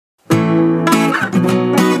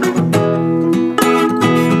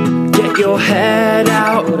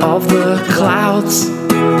of the clouds.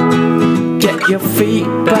 Get your feet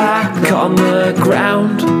back on the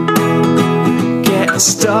ground. Get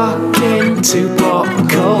stuck into pop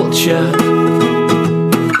culture.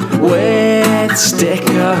 We'd stick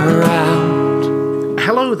around.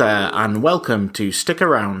 Hello there, and welcome to Stick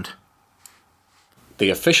Around, the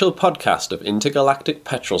official podcast of intergalactic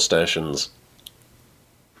petrol stations.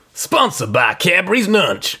 Sponsored by Cadbury's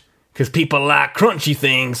Nunch, because people like crunchy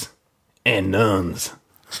things and nuns.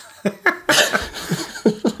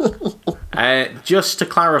 Just to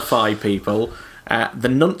clarify, people, the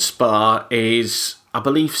Nunts Bar is, I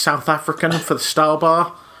believe, South African for the Star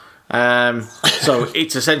Bar. So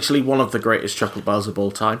it's essentially one of the greatest chocolate bars of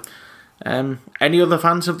all time. Any other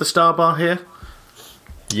fans of the Star Bar here?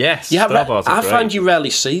 Yes, Yeah, Star bars are I great. find you rarely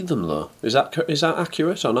see them though. Is that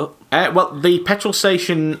accurate or not? Well, the petrol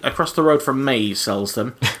station across the road from Maze sells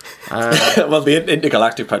them. Well, the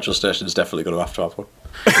intergalactic petrol station is definitely going to have one.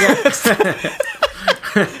 Yeah,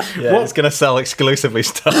 it's going to sell exclusively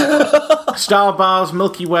Star. Star Bars,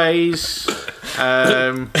 Milky Ways.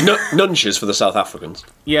 Nunches for the South Africans.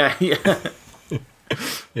 Yeah.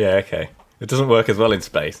 Yeah, okay. It doesn't work as well in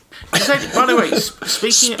space. By the way,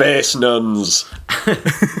 Space nuns.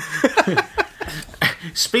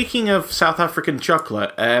 Speaking of South African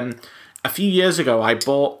chocolate, a few years ago I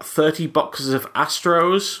bought 30 boxes of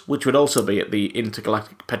Astros, which would also be at the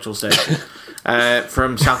intergalactic petrol station,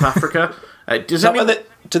 from South Africa. Do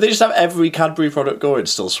they just have every Cadbury product going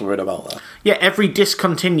still swearing about that? Yeah, every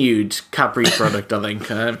discontinued Cadbury product, I think.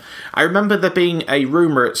 I remember there being a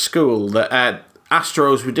rumour at school that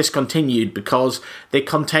Astros were discontinued because they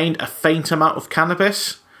contained a faint amount of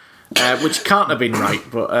cannabis, which can't have been right.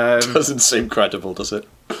 But doesn't seem credible, does it?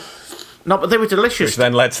 No, but they were delicious. Which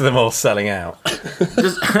then led to them all selling out.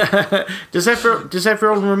 Does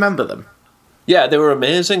everyone remember them? Yeah, they were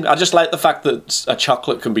amazing. I just like the fact that a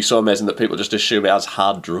chocolate can be so amazing that people just assume it has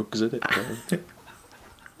hard drugs in it.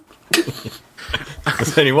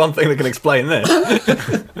 There's only one thing that can explain this.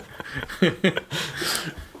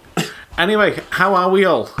 Anyway, how are we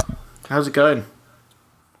all? How's it going?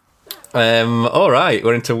 All right,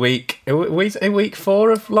 we're into week 4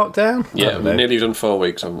 of lockdown. Yeah, we've nearly done 4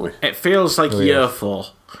 weeks, haven't we? It feels like year 4.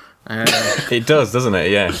 It does, doesn't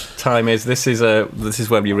it? Yeah. This is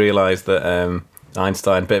when you realise that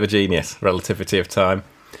Einstein, bit of a genius, relativity of time.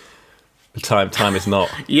 Time is not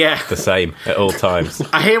the same at all times.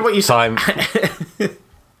 I hear what you Time.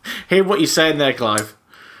 hear what you're saying there, Clive.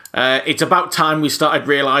 It's about time we started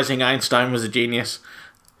realising Einstein was a genius.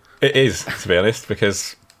 It is, to be honest,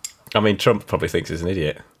 because Trump probably thinks he's an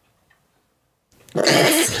idiot.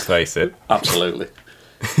 Let's face it. Absolutely.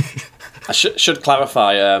 I should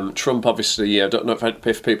clarify, Trump obviously, I don't know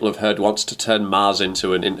if people have heard, wants to turn Mars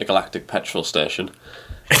into an intergalactic petrol station.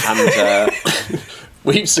 And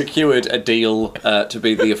we've secured a deal to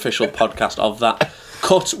be the official podcast of that.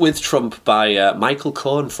 Cut with Trump by Michael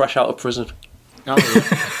Cohen, fresh out of prison. Oh,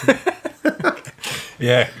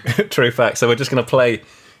 Yeah, true fact. So we're just going to play...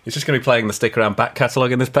 It's just going to be playing the Stick Around back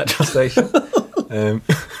catalogue in this petrol station.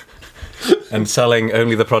 And selling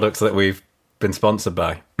only the products that we've been sponsored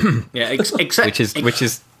by. yeah, except which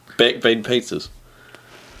is Baked bean pizzas.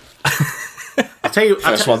 I'll tell you,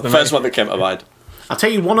 First one that came to mind. I'll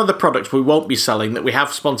tell you one of the products we won't be selling that we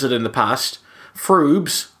have sponsored in the past.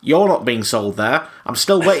 Froobs, you're not being sold there. I'm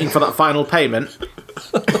still waiting for that final payment.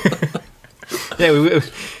 Yeah, we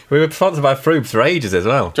were sponsored by Froobs for ages as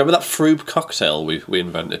well. Do you remember that Froob cocktail we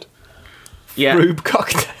invented? Yeah, Froob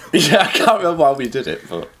cocktail. Yeah, I can't remember why we did it,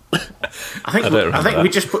 but I think we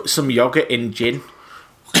just put some yogurt in gin.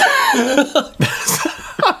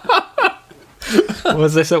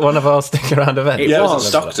 Was this at one of our Stick Around events? it was was. in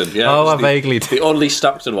Stockton. Yeah, Oh, it was I vaguely the only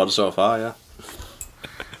Stockton one so far. Yeah,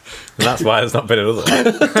 And that's why there's not been another one.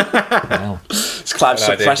 Wow. it's Clive An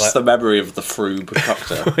idea suppressed like- the memory of the Froob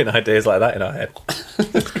cocktail. Having ideas like that in our head.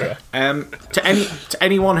 To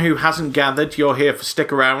anyone who hasn't gathered, you're here for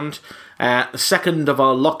Stick Around, the second of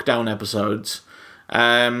our lockdown episodes.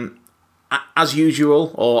 As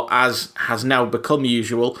usual, or as has now become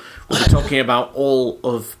usual, we'll be talking about all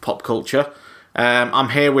of pop culture. I'm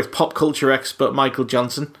here with pop culture expert Michael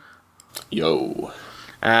Johnson. Yo.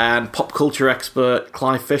 And pop culture expert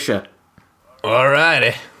Clive Fisher.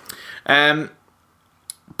 Alrighty.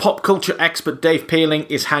 Pop culture expert Dave Peeling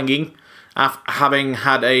is hanging, having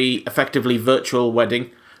had a effectively virtual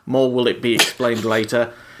wedding. More will it be explained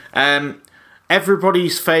later.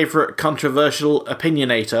 Everybody's favourite controversial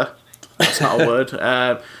opinionator, that's not a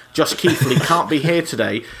word, Josh Keithley can't be here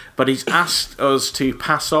today, but he's asked us to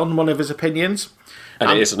pass on one of his opinions.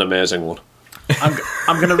 And it is an amazing one.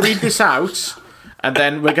 I'm going to read this out, and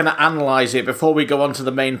then we're going to analyse it before we go on to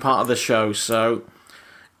the main part of the show. So,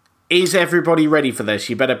 is everybody ready for this?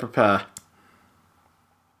 You better prepare.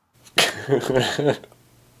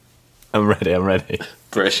 I'm ready.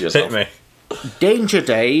 Brace yourself. Hit me. Danger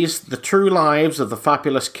Days, The True Lives of the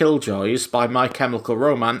Fabulous Killjoys by My Chemical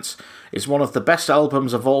Romance is one of the best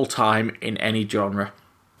albums of all time in any genre.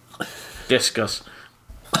 Discuss.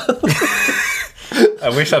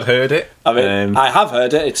 I wish I'd heard it. I mean, I have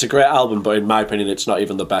heard it. It's a great album, but in my opinion, it's not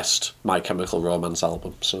even the best My Chemical Romance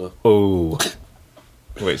album. So,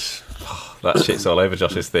 that shit's all over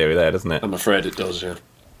Josh's theory there, doesn't it? I'm afraid it does. Yeah.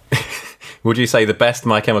 Would you say the best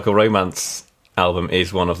My Chemical Romance album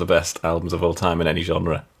is one of the best albums of all time in any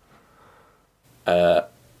genre?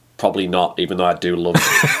 Probably not. Even though I do love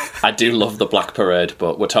the Black Parade,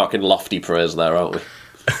 but we're talking lofty praise there, aren't we?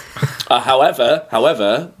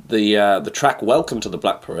 However, the track "Welcome to the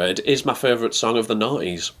Black Parade" is my favourite song of the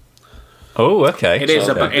noughties. Oh, okay. It is.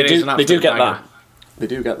 They do get that. They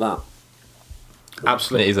do get that.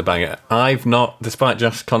 Absolutely, it is a banger. I've not, despite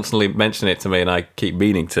Josh constantly mentioning it to me, and I keep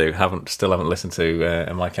meaning to, still haven't listened to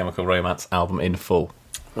a My Chemical Romance album in full.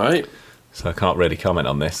 Right. So I can't really comment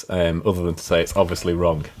on this, other than to say it's obviously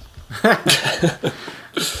wrong.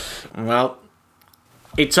 Well,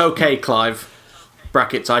 it's okay, Clive.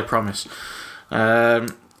 Brackets, I promise.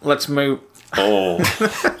 Let's move. Oh.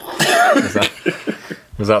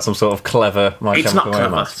 Was that some sort of clever My Chemical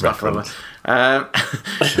Romance reference?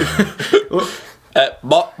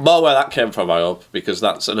 More where that came from, I hope, because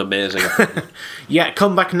that's an amazing. Yeah,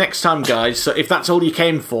 come back next time, guys. So if that's all you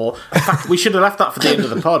came for, in fact, we should have left that for the end of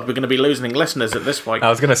the pod. We're going to be losing listeners at this point. I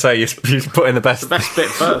was going to say you put in the best bit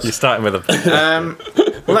first. You're starting with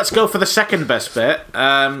well, let's go for the second best bit.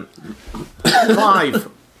 Clive,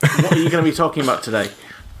 what are you going to be talking about today?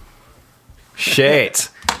 Shit.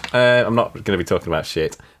 I'm not going to be talking about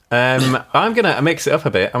shit. I'm going to mix it up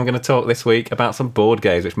a bit. I'm going to talk this week about some board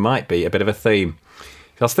games, which might be a bit of a theme.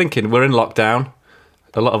 I was thinking, we're in lockdown.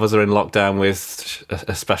 A lot of us are in lockdown with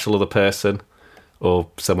a special other person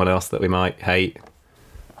or someone else that we might hate,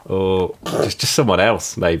 or just someone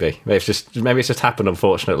else, maybe. Maybe it's just happened,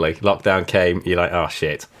 unfortunately. Lockdown came, you're like, oh,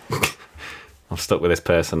 shit. I'm stuck with this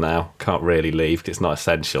person now. Can't really leave because it's not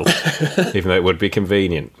essential, even though it would be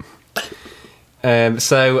convenient.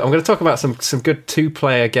 So I'm going to talk about some good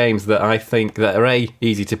two-player games that I think that are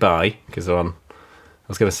easy to buy, because they're on, I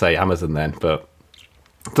was going to say Amazon then, but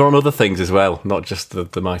they're on other things as well, not just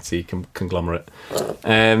the mighty conglomerate.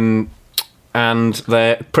 And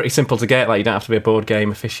they're pretty simple to get. Like, you don't have to be a board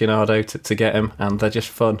game aficionado to get them, and they're just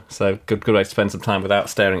fun. So good way to spend some time without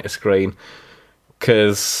staring at a screen,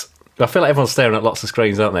 because I feel like everyone's staring at lots of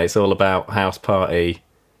screens, aren't they? It's all about house party,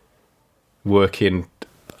 working.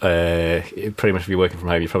 Pretty much if you're working from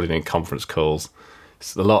home, you're probably doing conference calls.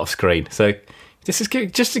 It's a lot of screen. So this is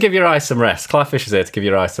just to give your eyes some rest. Clive Fisher's here to give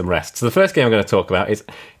your eyes some rest. So the first game I'm going to talk about is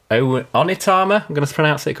Onitama. I'm going to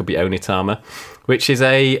pronounce it. It could be Onitama, which is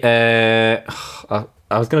I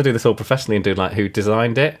was going to do this all professionally and do like who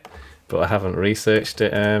designed it, but I haven't researched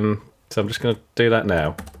it. So I'm just going to do that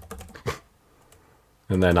now.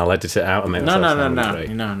 And then I'll edit it out and make myself sound great.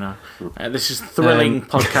 No. This is thrilling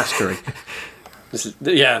podcastery. This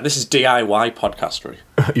is DIY podcastery.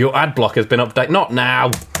 Your ad block has been updated. Not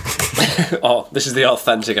now. Oh, this is the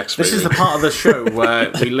authentic experience. This is the part of the show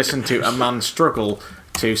where we listen to a man struggle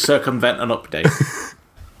to circumvent an update.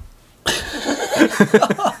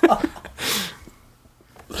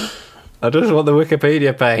 I just want the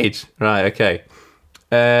Wikipedia page. Right, okay.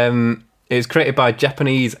 It was created by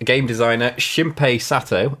Japanese game designer Shinpei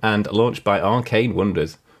Sato and launched by Arcane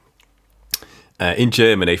Wonders. In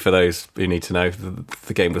Germany, for those who need to know,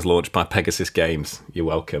 the game was launched by Pegasus Games. You're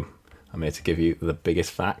welcome. I'm here to give you the biggest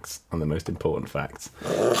facts and the most important facts.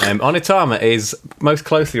 Onitama most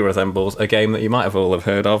closely resembles a game that you might have all have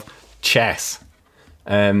heard of, chess.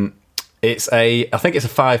 I think it's a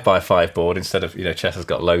 5x5 board instead of, chess has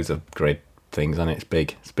got loads of grid things on it. It's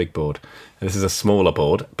big. It's a big board. And this is a smaller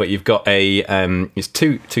board, but you've got it's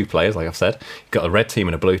two players, like I've said. You've got a red team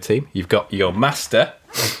and a blue team. You've got your master.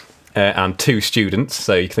 And two students,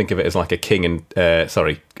 so you can think of it as like a king and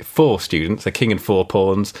 4 students, a king and 4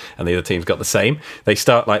 pawns, and the other team's got the same. They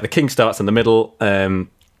start like the king starts in the middle, the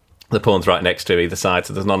pawn's right next to either side,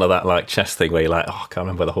 so there's none of that like chess thing where you're like, I can't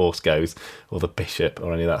remember where the horse goes or the bishop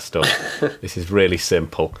or any of that stuff. This is really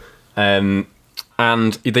simple. And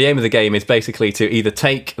the aim of the game is basically to either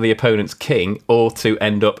take the opponent's king or to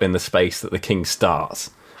end up in the space that the king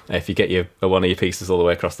starts. If you get one of your pieces all the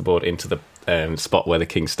way across the board into the spot where the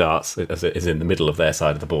king starts, as it is in the middle of their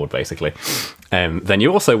side of the board, basically, then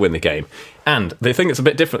you also win the game. And the thing that's a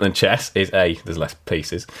bit different than chess is, there's less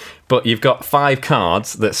pieces, but you've got 5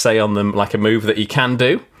 cards that say on them like a move that you can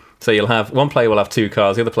do. So you'll have one player will have 2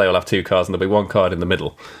 cards, the other player will have 2 cards, and there'll be 1 card in the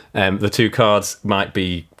middle. The 2 cards might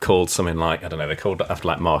be called something like, I don't know, they're called after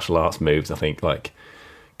like martial arts moves, I think, like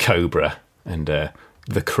Cobra and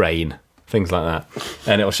the Crane, things like that.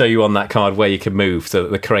 And it'll show you on that card where you can move. So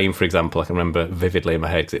the crane, for example, I can remember vividly in my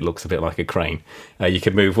head, 'cause it looks a bit like a crane. You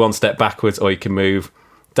can move 1 step backwards, or you can move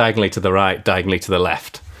diagonally to the right, diagonally to the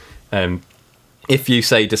left. If you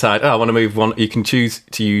decide, I want to move one, you can choose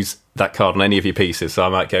to use that card on any of your pieces. So I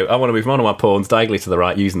might go, I want to move one of my pawns diagonally to the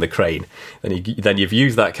right using the crane. Then you've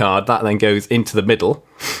used that card. That then goes into the middle,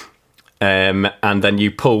 and then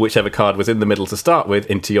you pull whichever card was in the middle to start with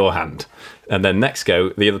into your hand. And then next go,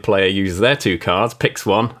 the other player uses their 2 cards, picks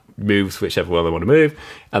one, moves whichever one they want to move,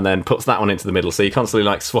 and then puts that one into the middle. So you're constantly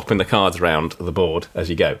like swapping the cards around the board as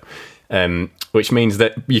you go. Which means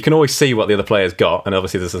that you can always see what the other player's got, and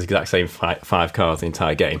obviously there's the exact same 5 cards the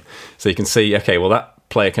entire game. So you can see, okay, well, that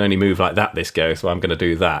player can only move like that this go, so I'm going to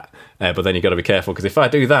do that. But then you've got to be careful, because if I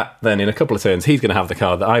do that, then in a couple of turns, he's going to have the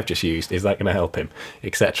card that I've just used. Is that going to help him?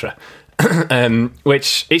 Etc.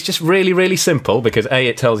 Which is just really, really simple, because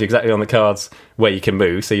it tells you exactly on the cards where you can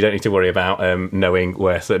move, so you don't need to worry about knowing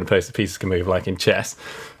where certain pieces can move, like in chess.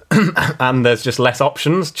 And there's just less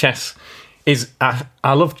options. Chess is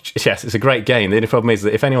I love chess. It's a great game. The only problem is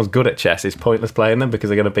that if anyone's good at chess, it's pointless playing them, because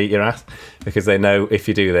they're going to beat your ass, because they know if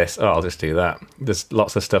you do this, I'll just do that. There's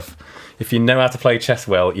lots of stuff. If you know how to play chess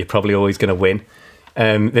well, you're probably always going to win.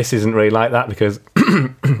 This isn't really like that, because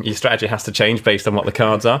your strategy has to change based on what the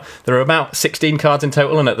cards are. There are about 16 cards in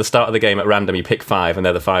total, and at the start of the game at random you pick 5, and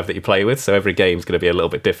they're the 5 that you play with, so every game's going to be a little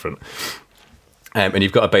bit different. And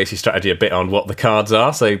you've got to base your strategy a bit on what the cards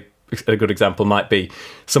are. So a good example might be,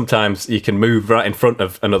 sometimes you can move right in front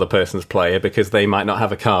of another person's player because they might not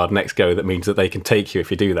have a card next go that means that they can take you if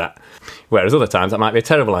you do that. Whereas other times that might be a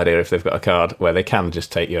terrible idea if they've got a card where they can just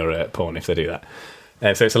take your pawn if they do that.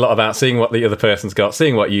 So it's a lot about seeing what the other person's got,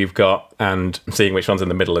 seeing what you've got, and seeing which one's in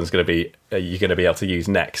the middle and you're going to be able to use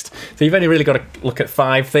next. So you've only really got to look at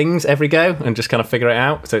 5 things every go and just kind of figure it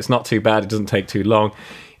out. So it's not too bad. It doesn't take too long.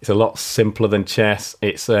 It's a lot simpler than chess.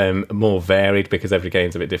 It's more varied because every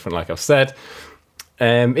game's a bit different, like I've said.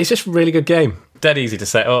 It's just a really good game. Dead easy to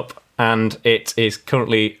set up, and it is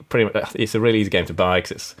currently it's a really easy game to buy,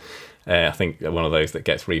 because it's I think one of those that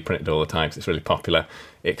gets reprinted all the time, so it's really popular.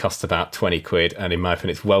 It costs about 20 quid, and in my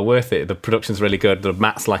opinion it's well worth it. The production's really good. The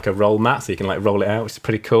mat's like a roll mat, so you can like roll it out, which is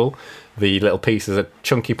pretty cool. The little pieces are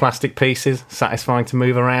chunky plastic pieces, satisfying to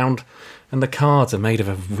move around, and the cards are made of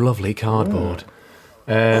a lovely cardboard.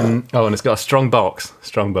 And it's got a strong box,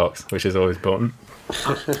 which is always important.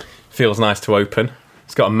 Feels nice to open.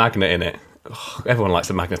 It's got a magnet in it. Oh, everyone likes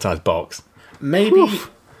a magnetised box. Maybe...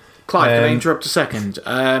 Oof. Clive, can I interrupt a second?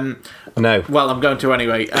 No. Well, I'm going to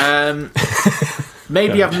anyway.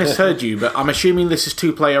 Maybe I've misheard you, but I'm assuming this is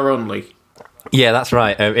 2-player only. Yeah, that's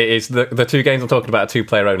right. It is. The 2 games I'm talking about are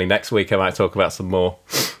 2-player only. Next week I might talk about some more.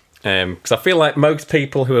 Because I feel like most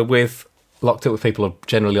people who are locked up with people are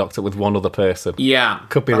generally locked up with one other person. Yeah.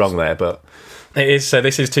 Could be wrong there, but it is. So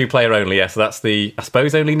this is 2-player only, yeah. So that's the, I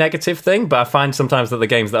suppose, only negative thing. But I find sometimes that the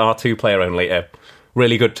games that are 2-player only are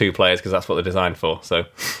really good 2 players, because that's what they're designed for. So,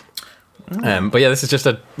 but yeah, this is just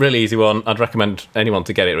a really easy one. I'd recommend anyone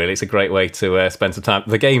to get it, really. It's a great way to spend some time.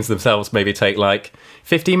 The games themselves maybe take like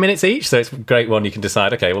 15 minutes each, so it's a great one. You can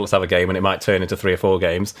decide, okay, well, let's have a game, and it might turn into 3 or 4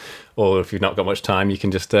 games. Or if you've not got much time, you can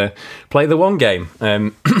just play the one game.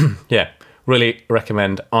 Yeah, really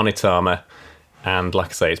recommend Onitama. And like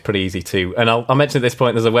I say, it's pretty easy too. And I'll mention at this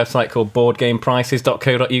point, there's a website called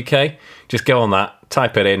boardgameprices.co.uk. Just go on that,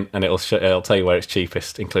 type it in, and it'll tell you where it's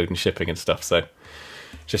cheapest, including shipping and stuff. So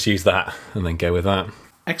just use that and then go with that.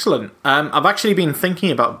 Excellent. I've actually been thinking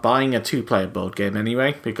about buying a 2-player board game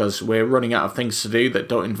anyway, because we're running out of things to do that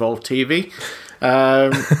don't involve TV.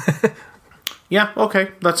 Yeah, okay,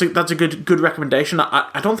 that's a good recommendation.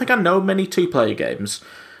 I don't think I know many 2-player games.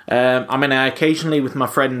 I mean, I occasionally, with my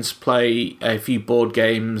friends, play a few board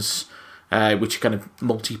games which are kind of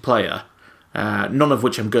multiplayer. None of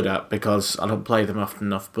which I'm good at, because I don't play them often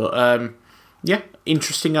enough. But, yeah,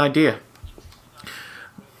 interesting idea.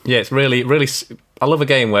 Yeah, it's really, really... I love a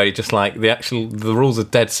game where you just like... The rules are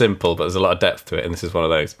dead simple, but there's a lot of depth to it, and this is one of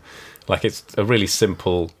those. Like, it's a really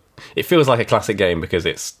simple... It feels like a classic game, because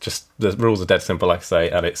it's just... The rules are dead simple, like I say,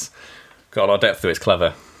 and it's got a lot of depth to it. It's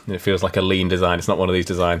clever. It feels like a lean design. It's not one of these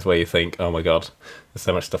designs where you think, oh my god, there's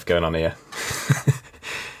so much stuff going on here.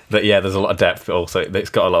 But yeah, there's a lot of depth, but also it's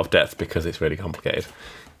got a lot of depth because it's really complicated.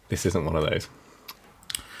 this isn't one of those.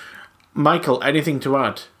 Michael, anything to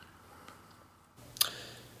add?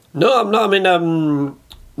 No, I'm not. I mean,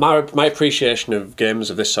 my appreciation of games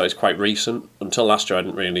of this sort is quite recent. Until last year, I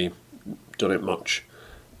hadn't really done it much.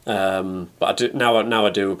 But I do now. I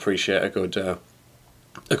do appreciate a good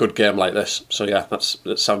game like this. So yeah, that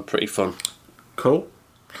sounds pretty fun. Cool.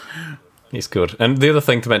 It's good. And the other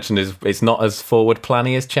thing to mention is it's not as forward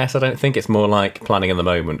planning as chess, I don't think. It's more like planning in the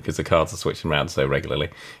moment because the cards are switching around so regularly.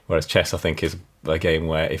 Whereas chess, I think, is a game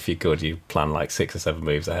where if you're good, you plan like 6 or 7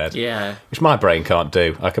 moves ahead. Yeah. Which my brain can't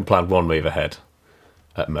do. I can plan 1 move ahead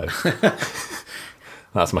at most.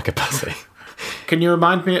 That's my capacity. Can you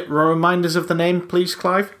remind us of the name, please,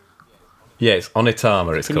 Clive? Yeah, it's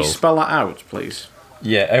Onitama, it's called. Can you spell that out, please?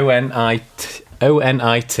 Yeah, Onitama.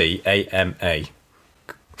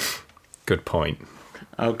 Good point.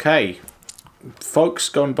 Okay. Folks,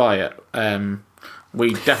 go and buy it.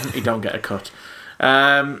 We definitely don't get a cut.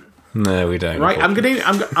 No, we don't. Right, I'm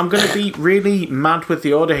gonna be really mad with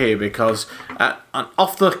the order here because an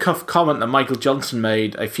off-the-cuff comment that Michael Johnson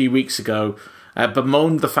made a few weeks ago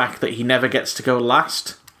bemoaned the fact that he never gets to go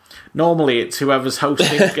last. Normally, it's whoever's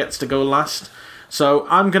hosting gets to go last. So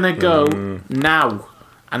I'm gonna go now,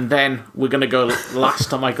 and then we're gonna go last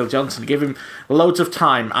to Michael Johnson. Give him loads of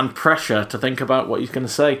time and pressure to think about what he's gonna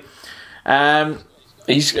say.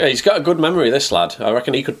 He's got a good memory, this lad. I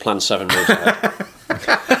reckon he could plan 7 moves ahead.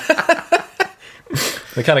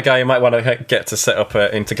 The kind of guy you might want to get to set up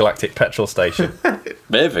an intergalactic petrol station.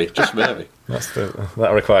 Maybe, just maybe.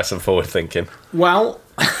 That requires some forward thinking. Well,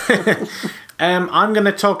 I'm going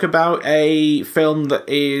to talk about a film that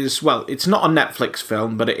is, well, it's not a Netflix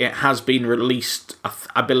film, but it has been released,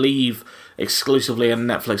 I believe, exclusively on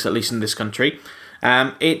Netflix, at least in this country.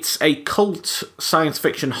 It's a cult science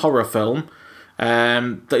fiction horror film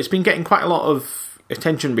that has been getting quite a lot of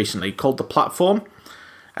attention recently, called The Platform.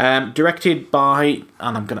 Directed by,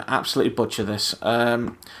 and I'm going to absolutely butcher this,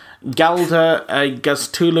 Galder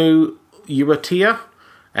Gaztulu Urrutia.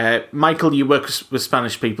 Michael, you work with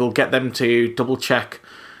Spanish people. Get them to double check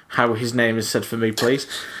how his name is said for me, please.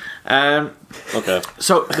 Okay.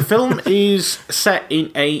 So the film is set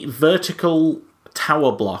in a vertical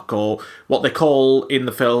tower block, or what they call in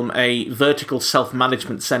the film a vertical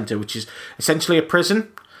self-management centre, which is essentially a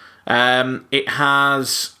prison. It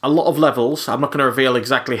has a lot of levels. I'm not going to reveal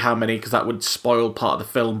exactly how many because that would spoil part of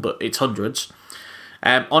the film, but it's hundreds.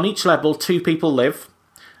 On each level, 2 people live,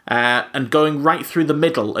 and going right through the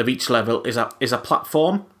middle of each level is a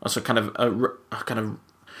platform, also kind of a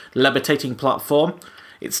levitating platform.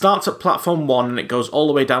 It starts at platform 1 and it goes all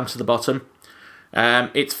the way down to the bottom.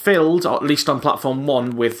 It's filled, or at least on platform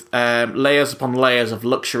 1, with layers upon layers of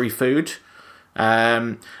luxury food.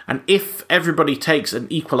 And if everybody takes an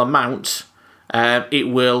equal amount, it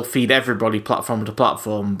will feed everybody platform to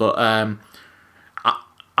platform. But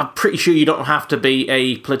I'm pretty sure you don't have to be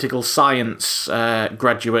a political science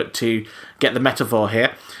graduate to get the metaphor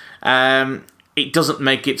here. It doesn't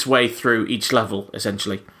make its way through each level,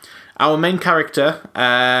 essentially. Our main character,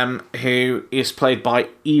 who is played by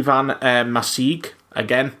Ivan Masig,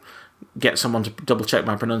 again, get someone to double check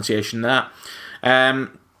my pronunciation there,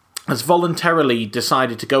 has voluntarily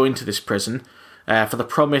decided to go into this prison for the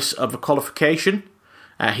promise of a qualification.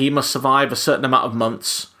 He must survive a certain amount of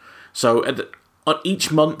months. So on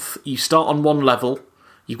each month, you start on one level,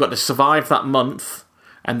 you've got to survive that month,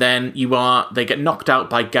 and then they get knocked out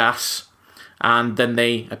by gas, and then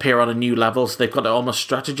they appear on a new level, so they've got to almost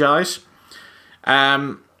strategize.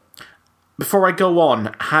 Before I go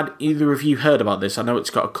on, had either of you heard about this? I know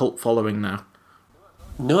it's got a cult following now.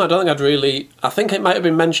 No, I don't think I think it might have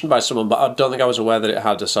been mentioned by someone, but I don't think I was aware that it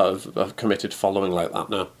had a sort of a committed following like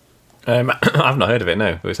that, no. I've not heard of it,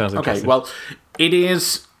 no, but it sounds interesting. Okay, well, it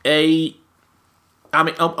is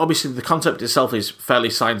obviously the concept itself is fairly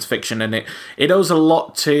science fiction, and it owes a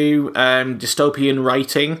lot to dystopian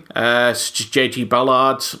writing, such as J.G.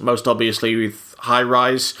 Ballard, most obviously with High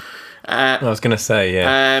Rise. I was going to say,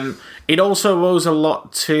 yeah. It also owes a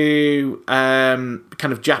lot to kind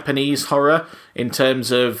of Japanese horror in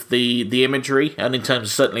terms of the imagery, and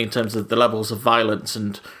certainly in terms of the levels of violence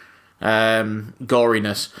and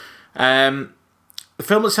goriness. The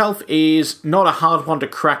film itself is not a hard one to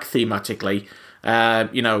crack thematically.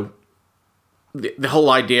 The whole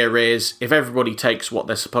idea is if everybody takes what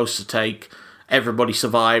they're supposed to take, everybody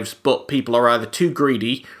survives, but people are either too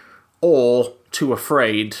greedy or too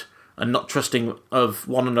afraid and not trusting of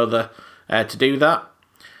one another to do that.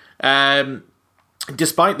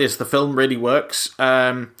 Despite this, the film really works.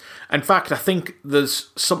 In fact, I think there's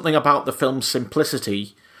something about the film's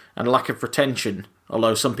simplicity and lack of pretension,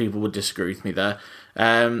 although some people would disagree with me there.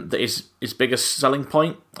 That is his biggest selling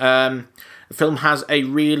point. The film has a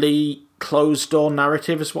really closed-door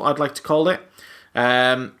narrative, is what I'd like to call it.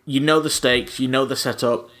 You know the stakes, you know the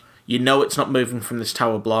setup, you know it's not moving from this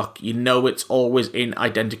tower block, you know it's always in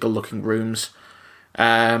identical-looking rooms.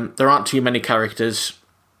 There aren't too many characters.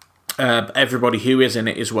 Everybody who is in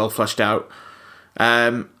it is well fleshed out.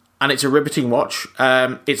 And it's a riveting watch.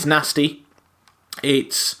 It's nasty.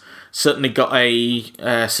 It's certainly got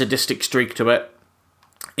a sadistic streak to it.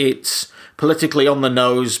 It's politically on the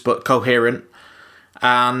nose but coherent,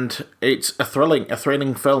 and it's a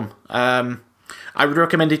thrilling film. I would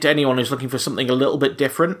recommend it to anyone who's looking for something a little bit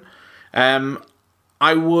different. I've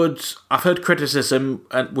heard criticism,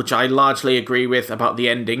 which I largely agree with, about the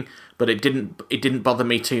ending, but it didn't bother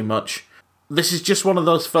me too much. This is just one of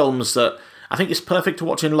those films that I think is perfect to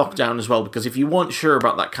watch in lockdown as well, because if you weren't sure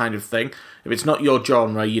about that kind of thing, if it's not your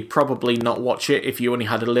genre, you'd probably not watch it if you only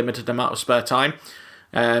had a limited amount of spare time.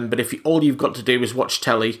 But if all you've got to do is watch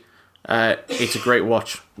telly, it's a great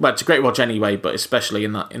watch. Well, it's a great watch anyway, but especially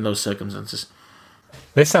in those circumstances.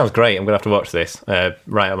 This sounds great. I'm going to have to watch this.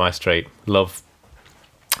 Right up my street. Love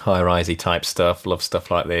high-risey type stuff. Love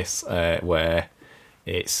stuff like this, where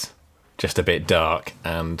it's just a bit dark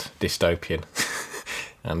and dystopian.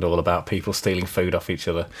 And all about people stealing food off each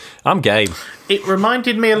other. I'm game. It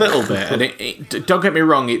reminded me a little bit, and don't get me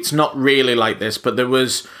wrong, it's not really like this, but there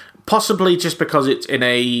was, possibly just because it's in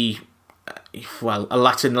a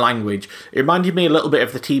Latin language, it reminded me a little bit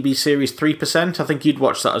of the TV series 3%. I think you'd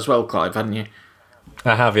watched that as well, Clive, hadn't you?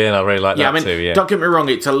 I have, yeah, and I really like that too, yeah. Don't get me wrong,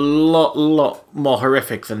 it's a lot more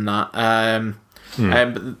horrific than that.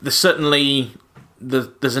 But there's certainly,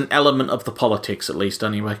 there's an element of the politics, at least,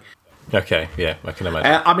 anyway. Okay, yeah, I can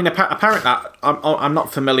imagine. I mean, apparently, I'm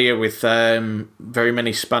not familiar with very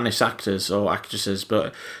many Spanish actors or actresses,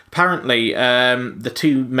 but apparently the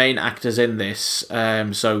two main actors in this,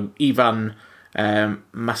 so Ivan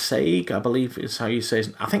Masaig, I believe is how you say his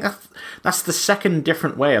name. I think that's the second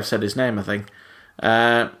different way I've said his name, I think.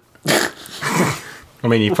 I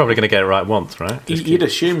mean, you're probably going to get it right once, right? You'd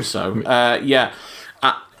assume so. Yeah.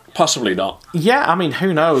 Possibly not. Yeah, I mean,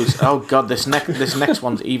 who knows? Oh god, this next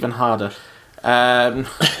one's even harder. Zorian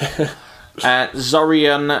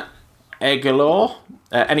Egilor.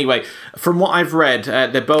 Anyway, from what I've read,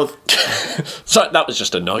 they're both. Sorry, that was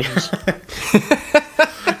just a noise.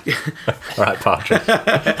 All right, Partridge.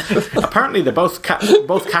 Apparently, they're both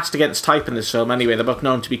cast against type in this film. Anyway, they're both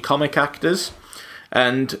known to be comic actors,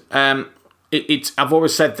 and I've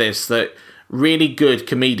always said this, that really good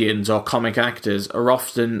comedians or comic actors are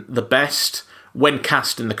often the best when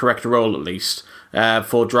cast in the correct role, at least,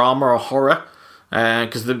 for drama or horror,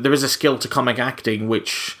 because there is a skill to comic acting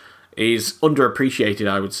which is underappreciated,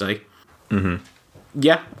 I would say. Mm-hmm.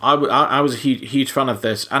 Yeah, I was a huge fan of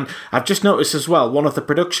this, and I've just noticed as well, one of the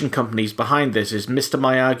production companies behind this is Mr.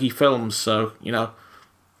 Miyagi Films, so, you know,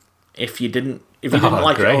 if you didn't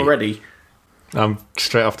like great. it already... I'm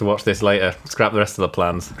straight off to watch this later. Scrap the rest of the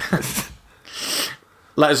plans.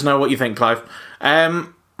 Let us know what you think, Clive.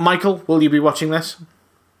 Michael, will you be watching this?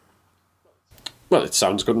 Well, it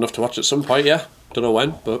sounds good enough to watch at some point, yeah. Don't know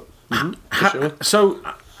when, but for sure. So,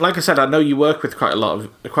 like I said, I know you work with quite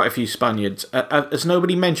a few Spaniards. Has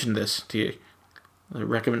nobody mentioned this to you? I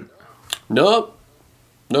recommend. No,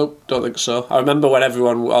 don't think so. I remember when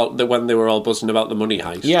when they were all buzzing about the money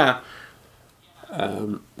heist. Yeah.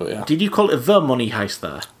 But yeah. Did you call it the money heist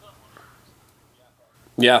there?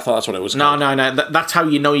 Yeah, I thought that's what it was called. No. That's how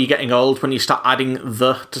you know you're getting old, when you start adding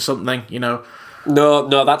the to something, you know.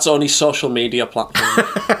 No, that's only social media platform.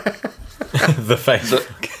 The Facebook.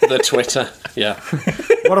 The Twitter, yeah.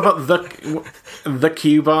 What about the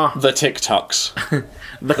Q bar? The TikToks.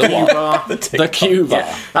 The Q bar. The Q bar.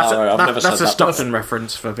 Yeah. That's a Stockton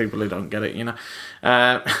reference for people who don't get it, you know.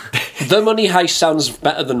 The money heist sounds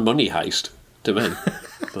better than money heist to me.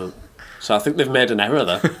 So I think they've made an error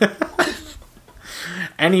there.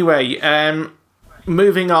 Anyway,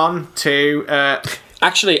 moving on to...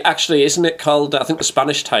 Actually, isn't it called... I think the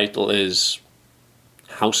Spanish title is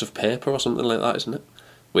House of Paper or something like that, isn't it?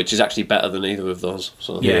 Which is actually better than either of those.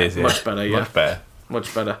 So. Yeah, it is, much better, yeah. Much better.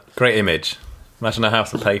 Much better. Great image. Imagine a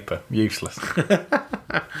house of paper. Useless.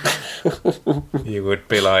 You would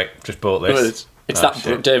be like, just bought this. Well, it's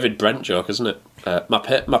that David Brent joke, isn't it?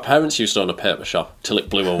 My parents used to own a paper shop till it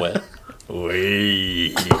blew away.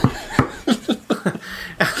 Wee.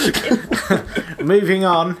 Moving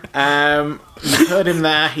on, you've heard him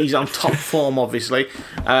there. He's on top form, obviously.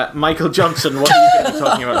 Michael Johnson, what are you going to be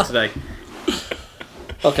talking about today?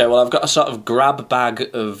 Okay, well, I've got a sort of grab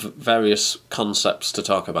bag of various concepts to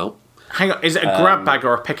talk about. Hang on, is it a grab bag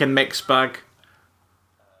or a pick and mix bag?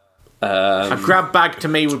 A grab bag to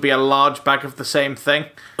me would be a large bag of the same thing.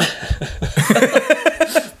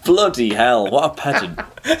 Bloody hell, what a pedant.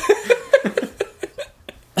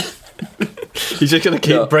 You're just going to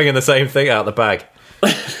keep bringing the same thing out of the bag.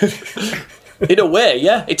 In a way,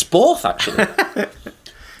 yeah. It's both, actually.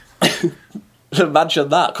 Imagine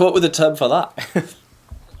that. Come up with a term for that.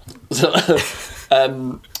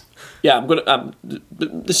 Yeah, I'm gonna.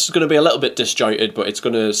 This is going to be a little bit disjointed, but it's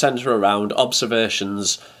going to centre around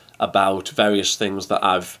observations about various things that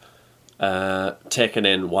I've taken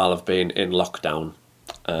in while I've been in lockdown.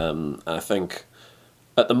 I think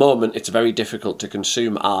at the moment it's very difficult to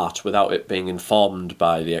consume art without it being informed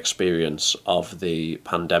by the experience of the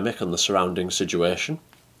pandemic and the surrounding situation.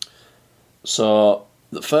 So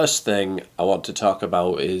the first thing I want to talk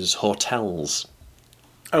about is hotels.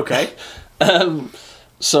 Okay.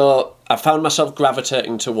 So I found myself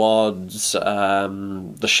gravitating towards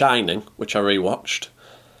The Shining, which I rewatched.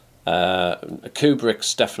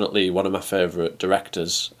 Kubrick's definitely one of my favourite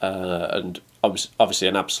directors, and obviously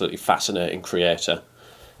an absolutely fascinating creator.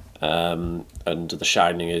 And The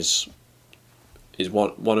Shining is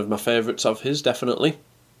one of my favourites of his, definitely.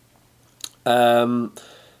 And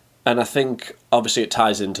I think obviously it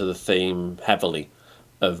ties into the theme heavily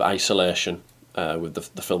of isolation. With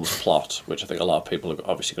the film's plot, which I think a lot of people are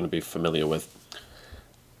obviously going to be familiar with.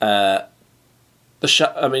 The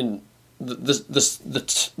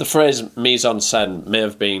phrase mise en scène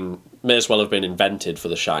may as well have been invented for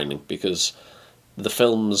The Shining, because the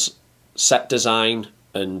film's set design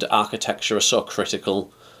and architecture are so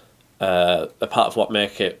critical, a part of what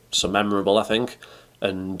make it so memorable, I think.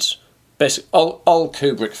 And basically, all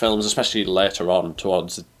Kubrick films, especially later on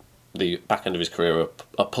towards the back end of his career,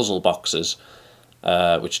 are puzzle boxes.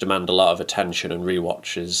 Which demand a lot of attention and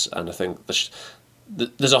rewatches, and I think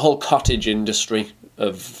there's a whole cottage industry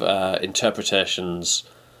of interpretations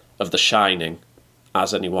of The Shining,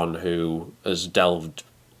 as anyone who has delved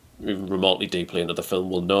remotely deeply into the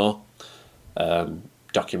film will know.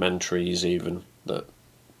 Documentaries even that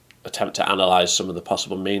attempt to analyse some of the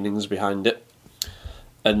possible meanings behind it.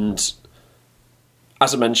 And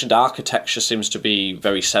as I mentioned, architecture seems to be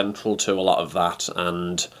very central to a lot of that,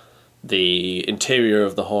 and the interior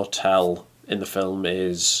of the hotel in the film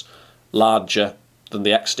is larger than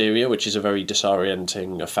the exterior, which is a very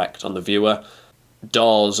disorienting effect on the viewer.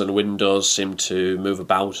 Doors and windows seem to move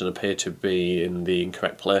about and appear to be in the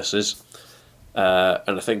incorrect places.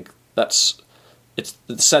 And I think it's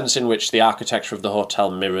the sense in which the architecture of the hotel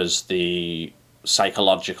mirrors the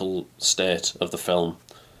psychological state of the film,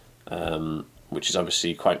 which is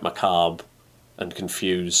obviously quite macabre and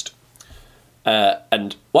confused.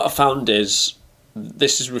 And what I found is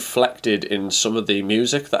this is reflected in some of the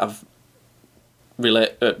music that I've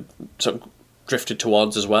sort of drifted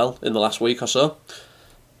towards as well in the last week or so.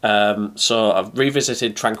 So I've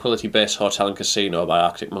revisited Tranquility Base Hotel and Casino by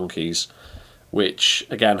Arctic Monkeys, which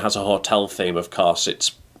again has a hotel theme, of course.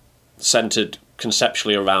 It's centred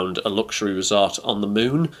conceptually around a luxury resort on the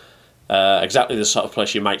moon, exactly the sort of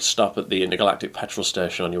place you might stop at the intergalactic petrol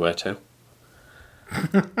station on your way to.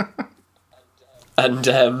 And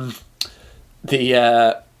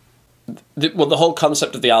the whole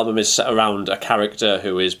concept of the album is set around a character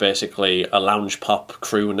who is basically a lounge pop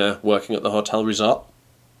crooner working at the hotel resort.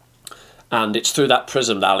 And it's through that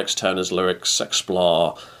prism that Alex Turner's lyrics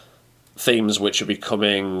explore themes which are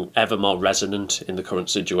becoming ever more resonant in the current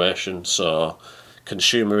situation. So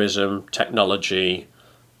consumerism, technology,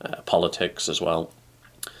 politics as well.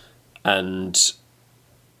 And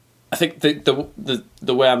I think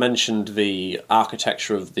the way I mentioned the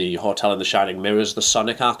architecture of the hotel in The Shining mirrors the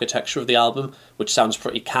sonic architecture of the album, which sounds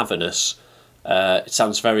pretty cavernous. It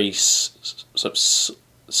sounds very sort of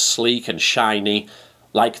sleek and shiny,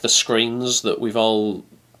 like the screens that we all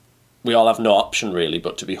have no option really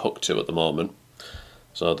but to be hooked to at the moment.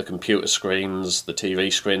 So the computer screens, the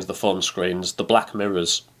TV screens, the phone screens, the black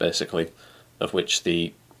mirrors, basically, of which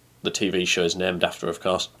the TV show is named after, of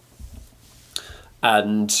course.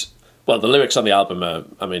 And well, the lyrics on the album are,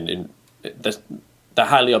 they're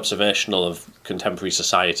highly observational of contemporary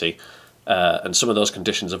society, and some of those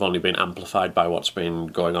conditions have only been amplified by what's been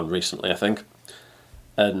going on recently, I think.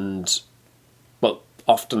 And, well,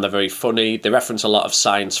 often they're very funny. They reference a lot of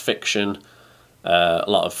science fiction, a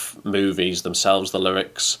lot of movies themselves, the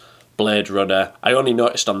lyrics, Blade Runner. I only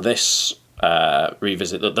noticed on this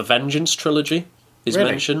revisit that the Vengeance trilogy is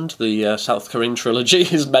really? Mentioned. The South Korean trilogy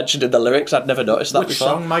is mentioned in the lyrics. I'd never noticed that Which before.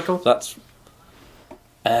 Which song, Michael? That's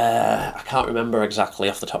I can't remember exactly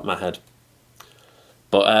off the top of my head.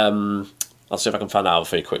 But I'll see if I can find that out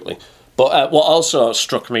for you quickly. But what also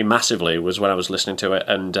struck me massively was when I was listening to it,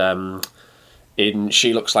 and in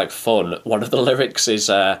She Looks Like Fun, one of the lyrics is,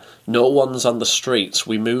 "No one's on the streets,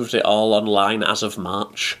 we moved it all online as of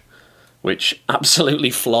March," which absolutely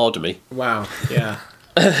floored me. Wow, yeah.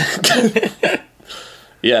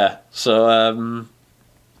 Yeah, so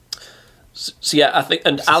yeah, I think,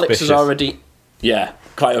 and Suspicious. Alex has already, yeah,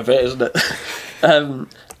 quite a bit, isn't it?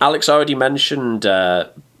 Alex already mentioned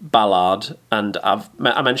Ballard, and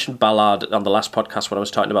I mentioned Ballard on the last podcast when I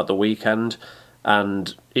was talking about The Weeknd,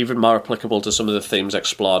 and even more applicable to some of the themes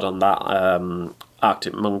explored on that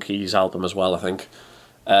Arctic Monkeys album as well, I think.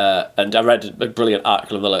 And I read a brilliant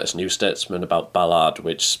article in the latest New Statesman about Ballard,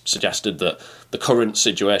 which suggested that the current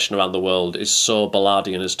situation around the world is so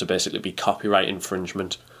Ballardian as to basically be copyright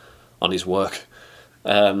infringement on his work.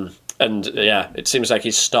 And yeah, it seems like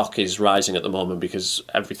his stock is rising at the moment because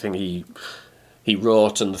everything he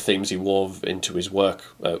wrote and the themes he wove into his work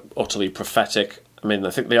are utterly prophetic. I mean,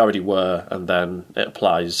 I think they already were, and then it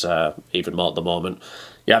applies even more at the moment.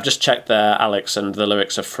 Yeah, I've just checked there, Alex, and the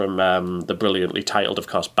lyrics are from the brilliantly titled, of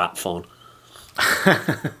course, Bat Phone.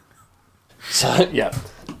 So, yeah.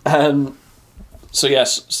 So,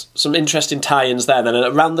 yes, some interesting tie-ins there. And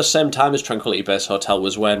around the same time as Tranquility Base Hotel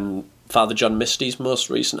was when Father John Misty's most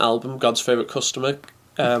recent album, God's Favourite Customer,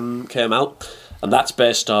 came out. And that's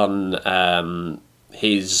based on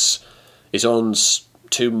his own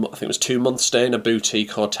I think it was 2-month stay in a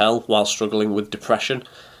boutique hotel while struggling with depression.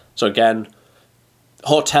 So again,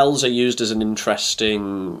 hotels are used as an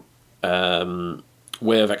interesting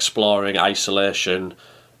way of exploring isolation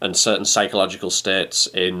and certain psychological states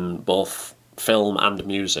in both film and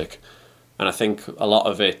music. And I think a lot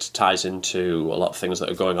of it ties into a lot of things that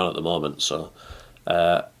are going on at the moment. So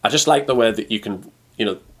I just like the way that you can,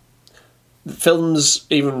 films,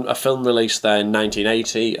 even a film released there in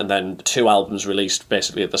 1980 and then 2 albums released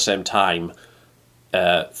basically at the same time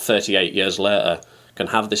 38 years later can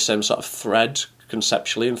have this same sort of thread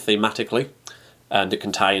conceptually and thematically, and it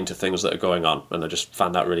can tie into things that are going on, and I just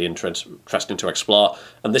found that really interesting to explore.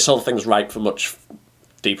 And this whole thing's ripe for much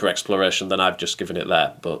deeper exploration than I've just given it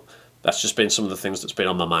there, but that's just been some of the things that's been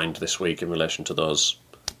on my mind this week in relation to those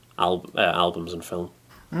albums and film.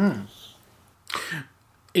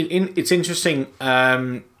 It's interesting,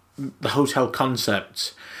 the hotel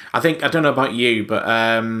concept. I don't know about you, but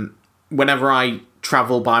whenever I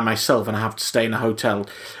travel by myself and I have to stay in a hotel,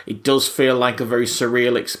 it does feel like a very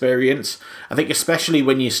surreal experience. I think especially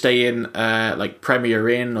when you stay in like Premier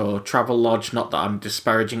Inn or Travel Lodge, not that I'm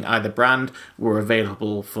disparaging either brand, we're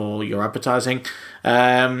available for your advertising.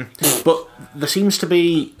 But there seems to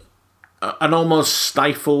be an almost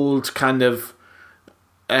stifled kind of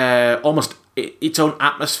almost its own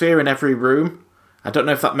atmosphere in every room. I don't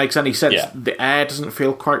know if that makes any sense. Yeah. The air doesn't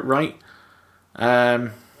feel quite right.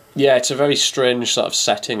 Yeah, it's a very strange sort of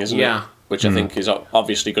setting, isn't it? Which I think is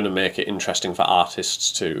obviously going to make it interesting for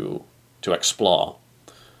artists to explore.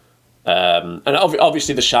 And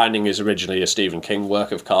obviously The Shining is originally a Stephen King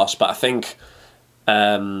work, of course, but I think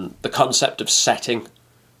the concept of setting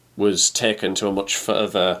was taken to a much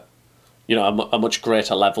further, a much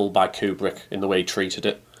greater level by Kubrick in the way he treated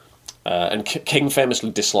it. And King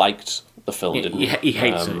famously disliked the film, didn't he? He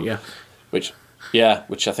hates it, yeah.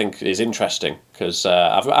 Which I think is interesting, because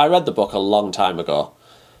I read the book a long time ago.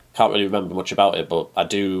 Can't really remember much about it, but I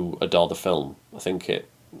do adore the film. I think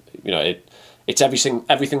it's everything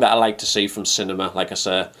that I like to see from cinema. Like I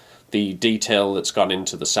say, the detail that's gone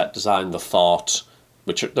into the set design, the thought,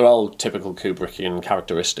 which they're all typical Kubrickian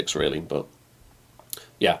characteristics, really. But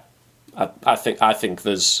yeah, I think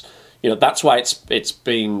there's, that's why it's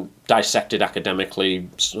been dissected academically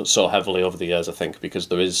so heavily over the years. I think because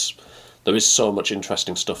there is so much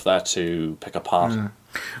interesting stuff there to pick apart.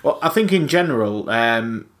 Well, I think in general,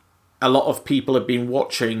 a lot of people have been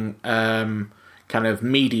watching kind of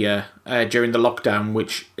media during the lockdown,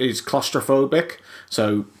 which is claustrophobic.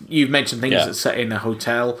 So you've mentioned things that's set in a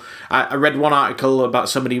hotel. I read one article about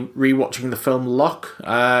somebody rewatching the film Lock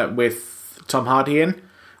with Tom Hardy in,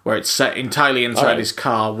 where it's set entirely inside his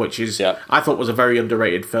car, which is I thought was a very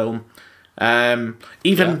underrated film.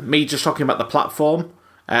 Me just talking about The Platform.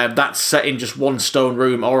 That's set in just one stone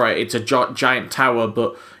room. All right, it's a giant tower,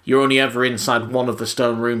 but you're only ever inside one of the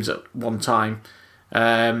stone rooms at one time.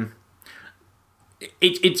 I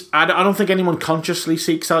don't think anyone consciously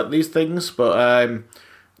seeks out these things, but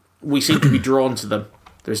we seem to be drawn to them.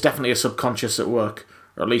 There's definitely a subconscious at work,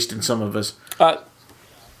 or at least in some of us.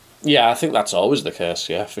 Yeah, I think that's always the case.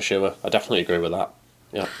 Yeah, for sure. I definitely agree with that.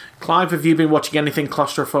 Yeah. Clive, have you been watching anything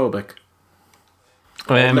claustrophobic?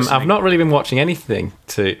 I've not really been watching anything,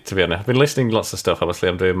 to be honest. I've been listening to lots of stuff. Obviously,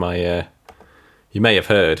 I'm doing my... you may have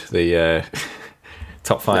heard the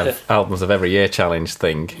top 5 albums of every year challenge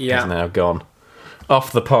thing is now gone.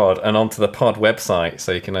 off the pod and onto the pod website,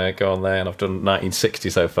 so you can go on there. And I've done 1960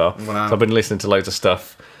 so far. Wow. So I've been listening to loads of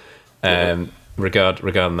stuff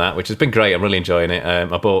regarding that, which has been great. I'm really enjoying it.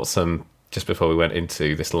 I bought some just before we went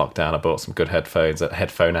into this lockdown. I bought some good headphones at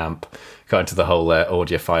Headphone Amp. Got into the whole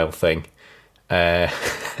audiophile thing, and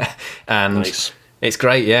Nice. It's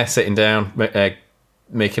great. Yeah, sitting down,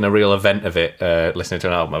 making a real event of it, listening to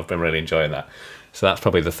an album. I've been really enjoying that. So that's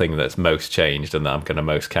probably the thing that's most changed and that I'm going to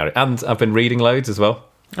most carry. And I've been reading loads as well.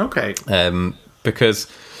 Okay.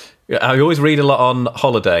 Because I always read a lot on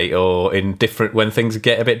holiday or in different when things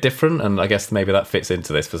get a bit different, and I guess maybe that fits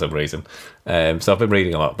into this for some reason. So I've been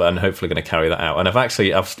reading a lot, but I'm hopefully going to carry that out. And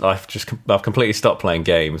I've completely stopped playing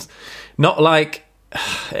games, not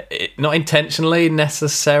intentionally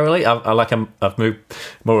necessarily. I've moved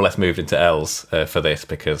more or less into L's for this,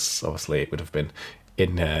 because obviously it would have been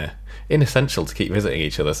inessential to keep visiting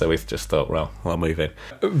each other, so we've just thought, well, I'll move in.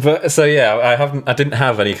 But so yeah, I didn't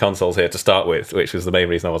have any consoles here to start with, which was the main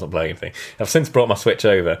reason I wasn't playing anything. I've since brought my Switch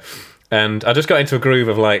over, and I just got into a groove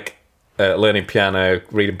of learning piano,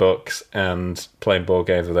 reading books, and playing board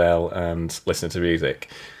games with Elle and listening to music.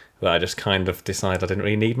 That I just kind of decided I didn't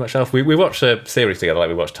really need much else. We watched a series together, like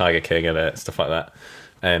we watched Tiger King and stuff like that.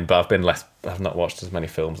 But I've not watched as many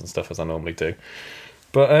films and stuff as I normally do.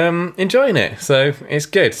 But enjoying it, so it's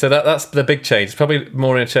good. So that's the big change. It's probably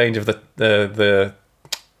more in a change of the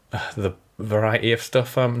variety of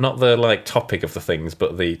stuff. Not the topic of the things,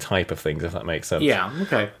 but the type of things, if that makes sense. Yeah.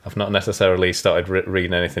 Okay. I've not necessarily started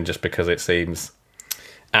reading anything just because it seems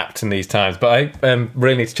apt in these times. But I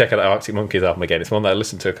really need to check out the Arctic Monkeys album again. It's one that I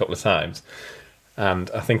listened to a couple of times,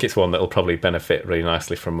 and I think it's one that will probably benefit really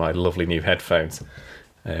nicely from my lovely new headphones.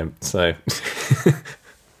 So.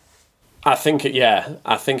 I think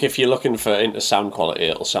if you're looking into sound quality,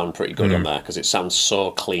 it'll sound pretty good on there, because it sounds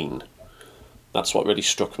so clean. That's what really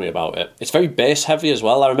struck me about it. It's very bass heavy as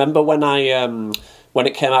well. I remember when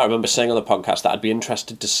it came out, I remember saying on the podcast that I'd be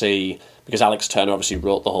interested to see, because Alex Turner obviously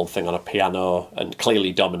wrote the whole thing on a piano and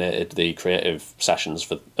clearly dominated the creative sessions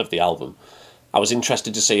of the album. I was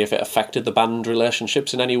interested to see if it affected the band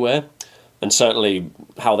relationships in any way, and certainly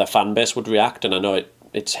how their fan base would react. And I know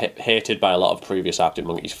it's hated by a lot of previous Arctic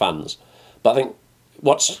Monkeys fans. But I think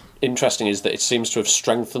what's interesting is that it seems to have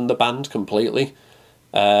strengthened the band completely.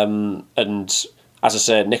 And as I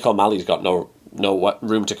say, Nick O'Malley's got no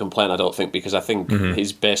room to complain, I don't think, because I think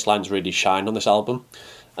his bass lines really shine on this album.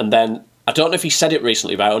 And then, I don't know if he said it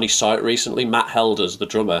recently, but I only saw it recently. Matt Helders, the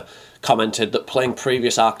drummer, commented that playing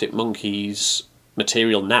previous Arctic Monkeys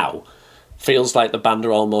material now feels like the band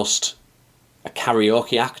are almost a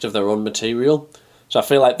karaoke act of their own material. So I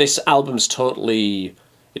feel like this album's totally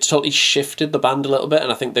shifted the band a little bit, and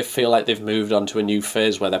I think they feel like they've moved on to a new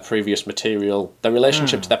phase where their previous material, their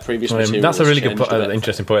relationship to their previous material. That's a really good,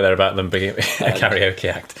 interesting point there about them being a karaoke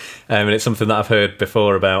act, and it's something that I've heard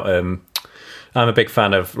before about. I'm a big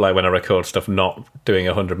fan of when I record stuff, not doing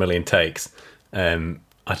 100 million takes. I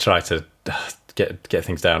try to get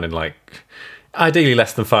things down in ideally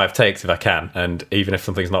less than 5 takes if I can, and even if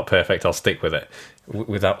something's not perfect, I'll stick with it.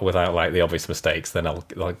 Without the obvious mistakes, then I'll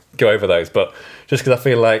go over those. But just because I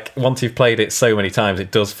feel like once you've played it so many times,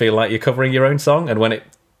 it does feel like you're covering your own song, and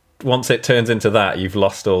once it turns into that, you've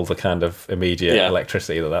lost all the kind of immediate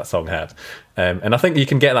electricity that song had. And I think you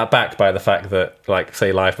can get that back by the fact that,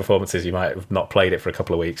 say, live performances, you might have not played it for a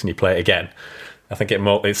couple of weeks and you play it again. I think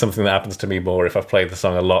it's something that happens to me more if I've played the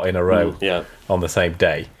song a lot in a row on the same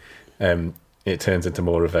day. It turns into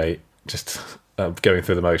more of a just going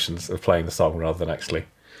through the motions of playing the song rather than actually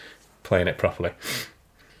playing it properly.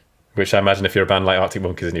 Which I imagine if you're a band like Arctic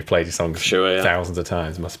Monkeys and you've played your songs thousands of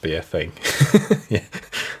times, must be a thing. Yeah.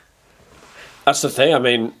 That's the thing. I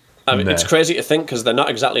mean, it's crazy to think, because they're not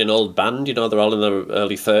exactly an old band. They're all in their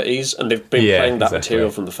early 30s, and they've been playing that material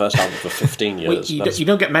from the first album for 15 years. You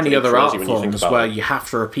don't get many other art forms where you have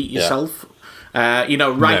to repeat yourself.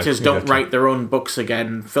 Writers don't write their own books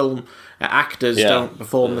again. Film actors don't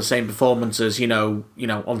perform the same performances,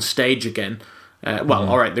 on stage again.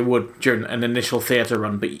 All right, they would during an initial theatre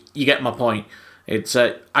run, but you get my point. It's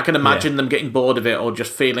I can imagine them getting bored of it or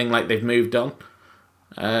just feeling like they've moved on.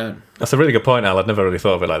 That's a really good point, Al. I'd never really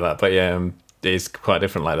thought of it like that, but it is quite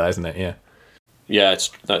different like that, isn't it? Yeah. Yeah,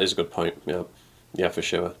 that is a good point. Yeah, for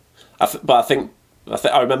sure.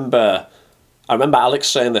 I remember Alex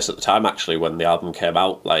saying this at the time, actually, when the album came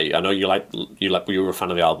out. I know you were a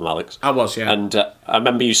fan of the album, Alex. I was, yeah. And I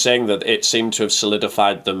remember you saying that it seemed to have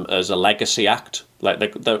solidified them as a legacy act.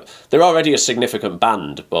 They're already a significant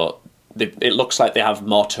band, but it looks like they have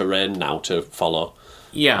more terrain now to follow.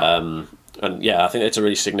 Yeah. I think it's a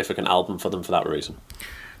really significant album for them for that reason.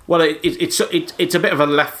 Well, it's a bit of a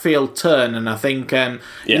left field turn, and I think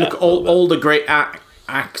you look at all the great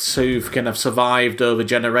acts who've kind of survived over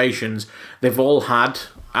generations. They've all had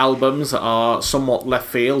albums that are somewhat left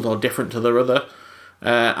field or different to their other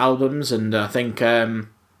albums, and I think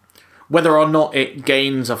whether or not it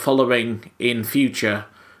gains a following in future,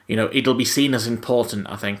 it'll be seen as important,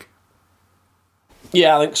 I think.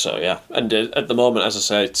 Yeah, I think so, yeah. And at the moment, as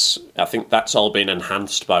I say, I think that's all been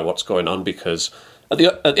enhanced by what's going on, because at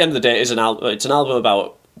the end of the day, it's an album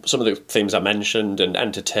about some of the things I mentioned and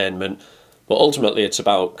entertainment, but ultimately it's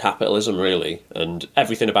about capitalism, really, and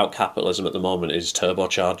everything about capitalism at the moment is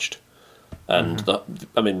turbocharged. And,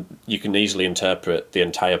 you can easily interpret the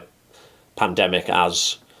entire pandemic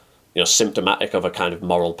as, symptomatic of a kind of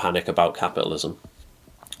moral panic about capitalism.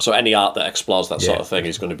 So any art that explores that sort of thing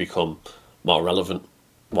is going to become more relevant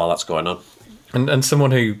while that's going on. And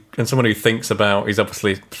someone who thinks about, he's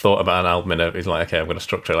obviously thought about an album and he's like, okay, I'm going to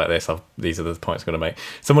structure it like this. These are the points I'm going to make.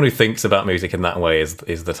 Someone who thinks about music in that way is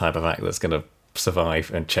the type of act that's going to survive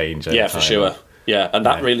and change. Yeah, for sure. Yeah, and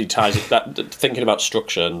that really ties it. That thinking about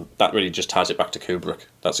structure, and that really just ties it back to Kubrick.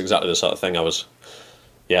 That's exactly the sort of thing I was,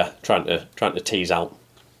 trying to tease out.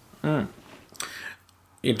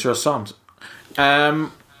 Interessant.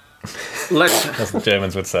 As the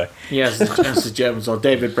Germans would say. Yes, as the Germans, or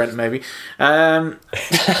David Brent maybe.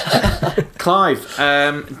 Clive,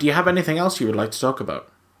 do you have anything else you would like to talk about?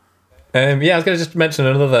 I was going to just mention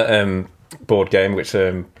another board game which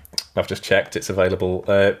I've just checked. It's available.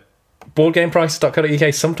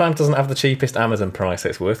 BoardGamePrices.co.uk sometimes doesn't have the cheapest Amazon price.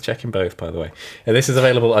 It's worth checking both, by the way. This is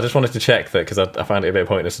available. I just wanted to check that because I find it a bit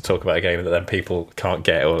pointless to talk about a game that then people can't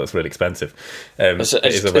get or that's really expensive. Has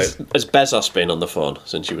Bezos been on the phone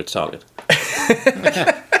since you were talking?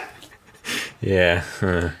 Yeah.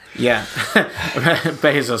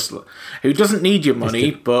 Bezos, who doesn't need your money,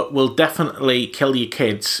 but will definitely kill your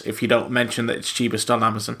kids if you don't mention that it's cheapest on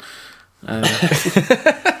Amazon.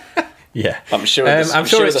 Yeah, I'm sure the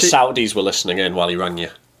Saudis were listening in while he rang you.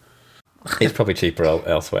 It's probably cheaper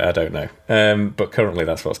elsewhere, I don't know. But currently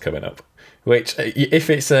that's what's coming up. Which, if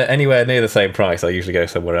it's anywhere near the same price, I usually go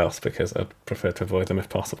somewhere else because I'd prefer to avoid them if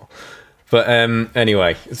possible. But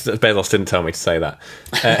anyway, Bezos didn't tell me to say that.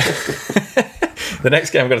 The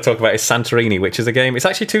next game I'm going to talk about is Santorini, which is a game, it's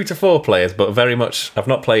actually 2 to 4 players, but very much, I've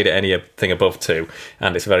not played anything above 2,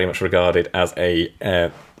 and it's very much regarded as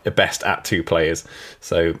a best at 2 players.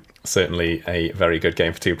 So certainly a very good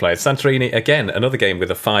game for 2 players. Santorini, again, another game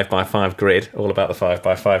with a 5x5 grid, all about the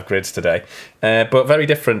 5x5 grids today, but very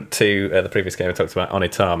different to the previous game I talked about,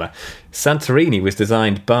 Onitama. Santorini was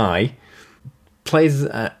designed by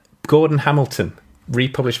Gordon Hamilton,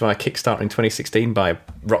 republished via Kickstarter in 2016 by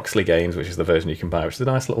Roxley Games, which is the version you can buy, which is a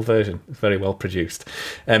nice little version. It's very well produced.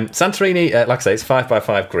 Santorini, like I say, it's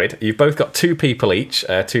 5x5 grid. You've both got 2 people each,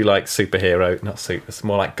 2 like superhero, not super, it's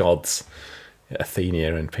more like gods,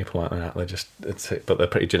 Athena and people like that. But they're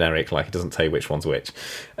pretty generic, like it doesn't tell you which one's which.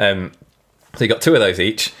 So you've got 2 of those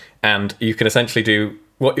each, and you can essentially do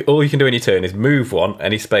all you can do in your turn is move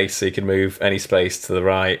any space, so you can move any space to the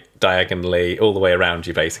right, diagonally, all the way around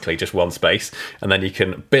you, basically, just one space, and then you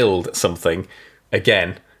can build something,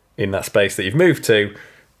 again, in that space that you've moved to,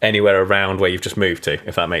 anywhere around where you've just moved to,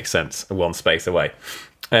 if that makes sense, one space away.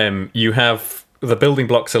 You have, the building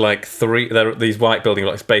blocks are like 3, they're these white building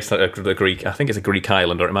blocks based on the Greek, I think it's a Greek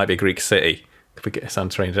island, or it might be a Greek city. Could we get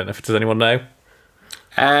Santorini? I don't know, does anyone know?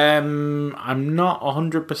 I'm not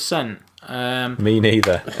 100%. Me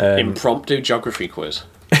neither. Impromptu geography quiz.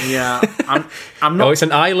 Yeah, I'm not. Oh, it's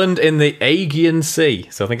an island in the Aegean Sea,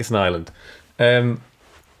 so I think it's an island.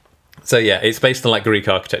 So yeah, it's based on like Greek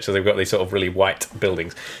architecture. They've got these sort of really white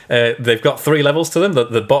buildings. They've got 3 levels to them: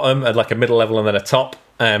 the bottom, like a middle level, and then a top.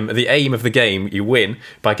 The aim of the game, you win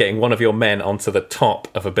by getting one of your men onto the top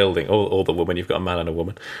of a building, or the woman. You've got a man and a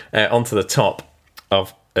woman onto the top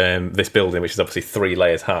of this building, which is obviously 3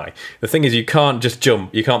 layers high. The thing is, you can't just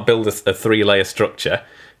jump. You can't build a 3-layer structure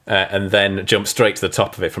and then jump straight to the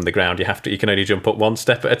top of it from the ground. You can only jump up 1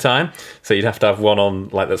 step at a time. So you'd have to have one on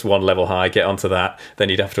that's 1 level high, get onto that. Then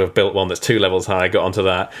you'd have to have built one that's 2 levels high, got onto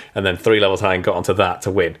that, and then 3 levels high and got onto that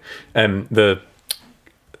to win. The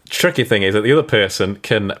tricky thing is that the other person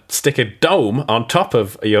can stick a dome on top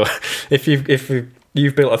of your. If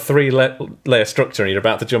you've built a 3-layer structure and you're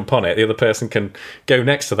about to jump on it, the other person can go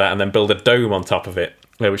next to that and then build a dome on top of it,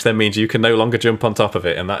 which then means you can no longer jump on top of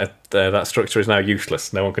it, and that structure is now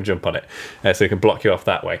useless. No one can jump on it, so it can block you off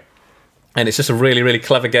that way. And it's just a really, really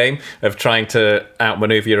clever game of trying to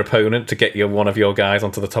outmaneuver your opponent to get one of your guys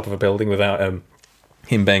onto the top of a building without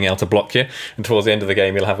him being able to block you. And towards the end of the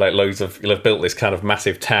game, you'll have you'll have built this kind of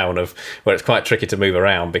massive town where it's quite tricky to move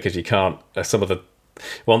around because you can't. Some of the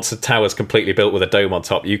once a tower's completely built with a dome on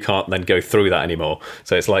top, you can't then go through that anymore.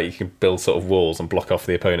 So it's like you can build sort of walls and block off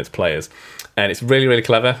the opponent's players. And it's really, really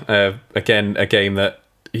clever. Again, a game that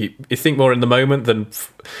you think more in the moment than...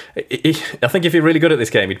 I think if you're really good at this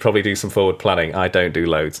game, you'd probably do some forward planning. I don't do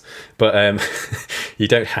loads. But you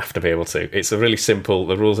don't have to be able to. It's a really simple...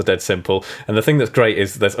 The rules are dead simple. And the thing that's great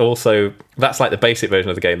is there's also... That's like the basic version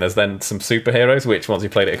of the game. There's then some superheroes, which once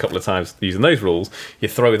you've played it a couple of times using those rules, you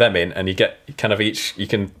throw them in and you get kind of each... You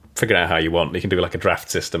can figure out how you want. You can do like a draft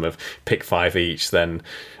system of pick 5 each, then...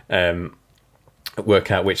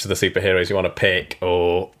 work out which of the superheroes you want to pick,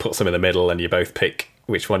 or put some in the middle and you both pick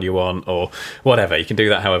which one you want, or whatever. You can do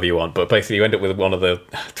that however you want, but basically you end up with one of the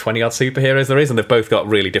 20 odd superheroes there is, and they've both got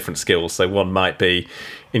really different skills. So one might be,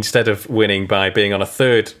 instead of winning by being on a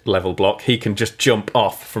 3rd level block, he can just jump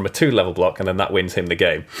off from a 2 level block and then that wins him the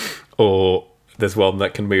game. Or there's one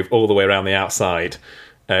that can move all the way around the outside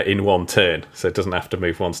in one turn, so it doesn't have to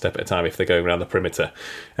move one step at a time if they're going around the perimeter.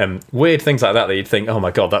 Weird things like that you'd think, oh my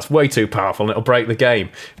god, that's way too powerful and it'll break the game.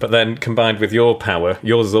 But then combined with your power,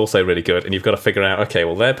 yours is also really good, and you've got to figure out, okay,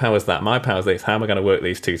 well, their power's that, my power's this, how am I going to work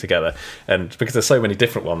these two together? And because there's so many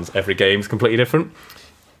different ones, every game's completely different.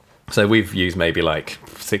 So we've used maybe like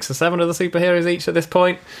 6 or 7 of the superheroes each at this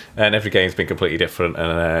point, and every game's been completely different.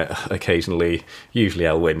 And occasionally, usually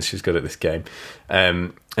Elle wins. She's good at this game,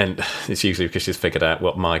 and it's usually because she's figured out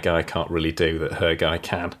what my guy can't really do that her guy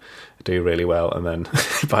can do really well. And then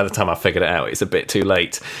by the time I figured it out, it's a bit too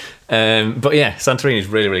late. But yeah, Santorini is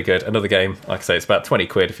really, really good. Another game, like I say, it's about 20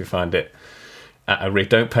 quid if you find it.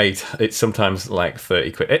 Don't pay. It's sometimes like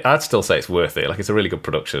 30 quid. I'd still say it's worth it. Like, it's a really good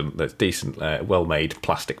production. There's decent, well-made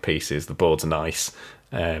plastic pieces. The boards are nice,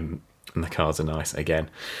 and the cards are nice. Again,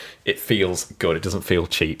 it feels good. It doesn't feel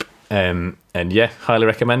cheap. And yeah, highly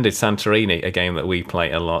recommended. Santorini, a game that we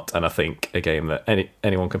play a lot, and I think a game that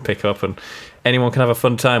anyone can pick up and anyone can have a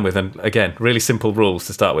fun time with. And again, really simple rules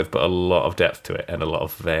to start with, but a lot of depth to it and a lot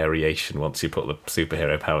of variation once you put the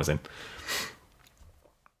superhero powers in.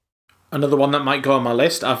 Another one that might go on my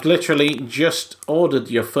list. I've literally just ordered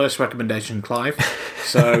your first recommendation, Clive.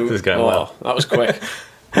 So this is going well. That was quick.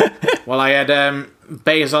 Well, I had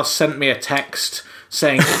Bezos sent me a text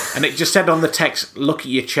saying, and it just said on the text, "Look at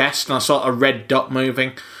your chest," and I saw a red dot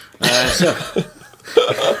moving. So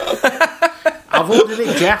I've ordered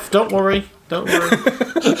it, Jeff. Don't worry.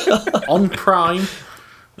 On Prime.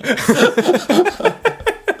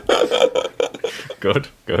 Good.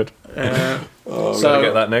 So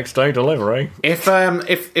get that next day delivery. If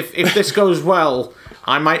this goes well,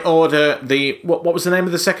 I might order the what was the name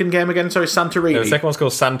of the second game again? Sorry, Santorini. The second one's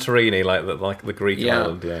called Santorini, like the Greek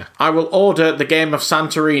island. Yeah. I will order the game of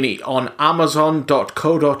Santorini on Amazon.co.uk.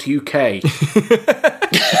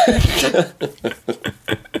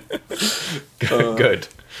 Good.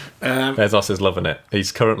 Bezos is loving it.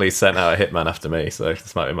 He's currently sent out a hitman after me, so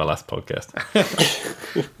this might be my last podcast.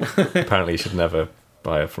 Apparently, you should never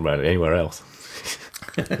buy it from anywhere else.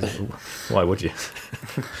 Why would you?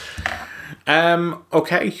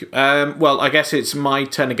 Okay. Well, I guess it's my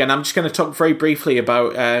turn again. I'm just going to talk very briefly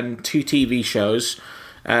about 2 TV shows.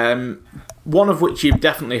 One of which you've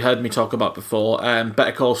definitely heard me talk about before,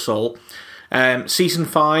 Better Call Saul. Season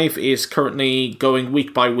 5 is currently going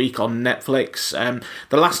week by week on Netflix.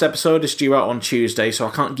 The last episode is due out on Tuesday, so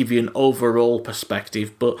I can't give you an overall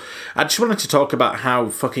perspective, but I just wanted to talk about how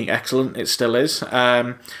fucking excellent it still is.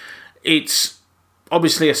 It's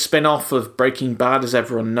obviously a spin-off of Breaking Bad, as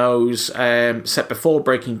everyone knows, set before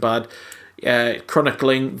Breaking Bad,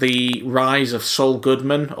 chronicling the rise of Saul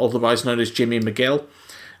Goodman, otherwise known as Jimmy McGill.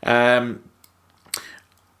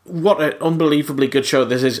 What an unbelievably good show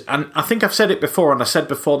this is. And I think I've said it before, and I said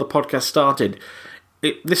before the podcast started,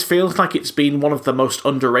 this feels like it's been one of the most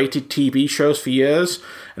underrated TV shows for years,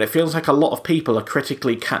 and it feels like a lot of people are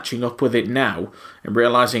critically catching up with it now and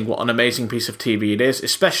realising what an amazing piece of TV it is,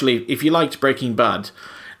 especially if you liked Breaking Bad.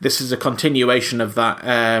 This is a continuation of that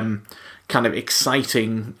kind of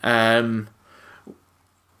exciting,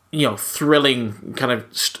 thrilling kind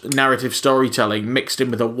of narrative storytelling mixed in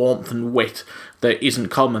with a warmth and wit that isn't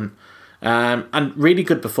common. And really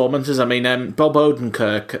good performances. I mean, Bob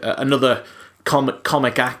Odenkirk, another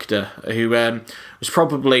comic actor who was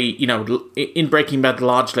probably, in Breaking Bad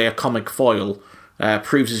largely a comic foil,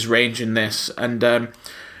 proves his range in this. And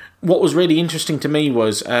what was really interesting to me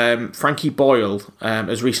was Frankie Boyle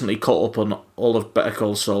has recently caught up on all of Better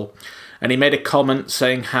Call Saul, and he made a comment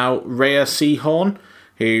saying how Rhea Seehorn,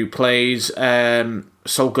 who plays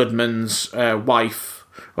Saul Goodman's wife,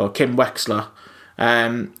 or Kim Wexler,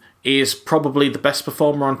 is probably the best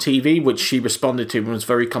performer on TV, which she responded to and was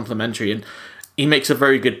very complimentary. And he makes a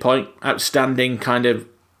very good point. Outstanding kind of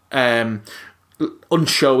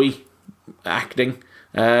unshowy acting.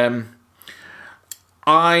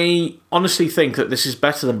 I honestly think that this is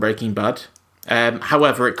better than Breaking Bad.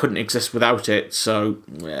 However, it couldn't exist without it, so,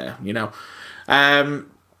 yeah, you know.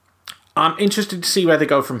 I'm interested to see where they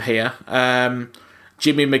go from here.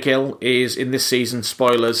 Jimmy McGill is, in this season,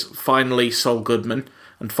 spoilers, finally Saul Goodman,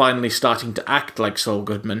 and finally starting to act like Saul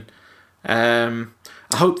Goodman. I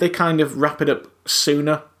hope they kind of wrap it up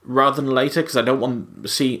sooner rather than later, because I don't want to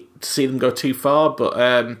see them go too far,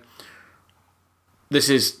 but this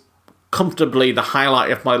is comfortably the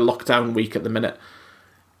highlight of my lockdown week at the minute.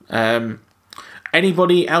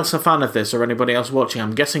 Anybody else a fan of this, or anybody else watching?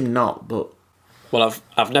 I'm guessing not, but... Well,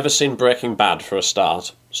 I've never seen Breaking Bad for a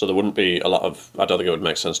start, so there wouldn't be a lot of... I don't think it would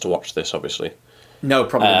make sense to watch this, obviously. No,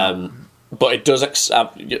 probably not. But it does...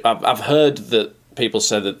 I've heard that people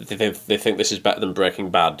say that they think this is better than Breaking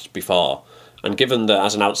Bad before, and given that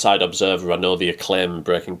as an outside observer I know the acclaim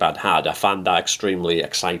Breaking Bad had, I find that extremely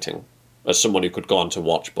exciting, as someone who could go on to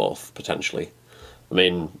watch both, potentially. I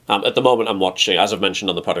mean, at the moment I'm watching, as I've mentioned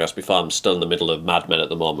on the podcast before, I'm still in the middle of Mad Men at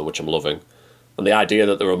the moment, which I'm loving. And the idea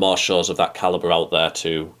that there are more shows of that calibre out there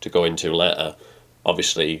to go into later,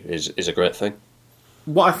 obviously, is a great thing.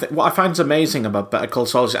 What I find amazing about Better Call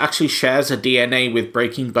Saul is it actually shares a DNA with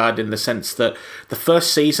Breaking Bad in the sense that the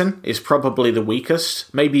first season is probably the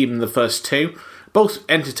weakest, maybe even the first two. Both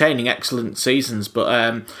entertaining, excellent seasons, but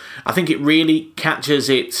I think it really catches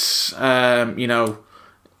its,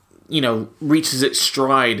 reaches its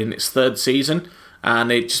stride in its third season,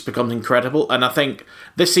 and it just becomes incredible. And I think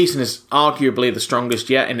this season is arguably the strongest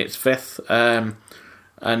yet in its fifth. And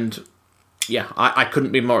yeah, I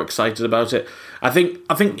couldn't be more excited about it. I think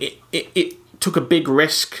it took a big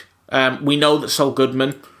risk. We know that Saul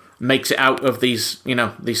Goodman makes it out of these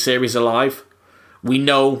series alive. We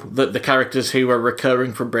know that the characters who are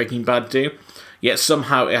recurring from Breaking Bad do, yet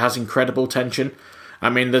somehow it has incredible tension.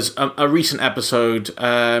 I mean, there's a recent episode,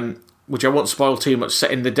 which I won't spoil too much,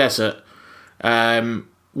 set in the desert,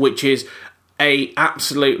 which is a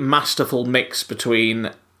absolute masterful mix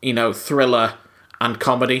between, thriller and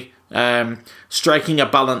comedy, striking a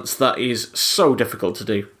balance that is so difficult to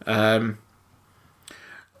do.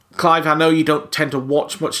 Clive, I know you don't tend to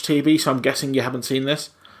watch much TV, so I'm guessing you haven't seen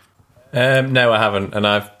this. No, I haven't, and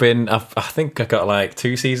I think I got like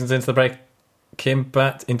 2 seasons into Breaking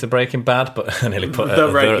Bad, but I nearly put it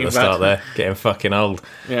at the start there, getting fucking old.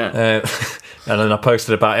 Yeah. And then I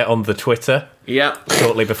posted about it on the Twitter. Yeah.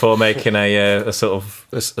 Shortly before making a sort of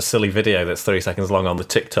a silly video that's 3 seconds long on the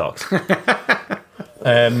TikToks.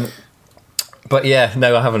 But yeah,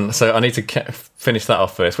 no, I haven't. So I need to finish that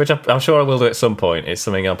off first, which I'm sure I will do at some point. It's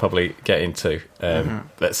something I'll probably get into. I'm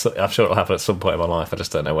sure it'll happen at some point in my life. I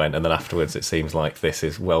just don't know when. And then afterwards, it seems like this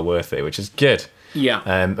is well worth it, which is good. Yeah.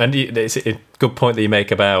 And it's a good point that you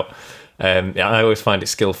make about... I always find it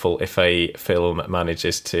skillful if a film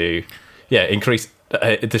manages to... increase,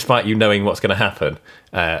 despite you knowing what's going to happen,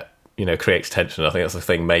 creates tension. I think that's the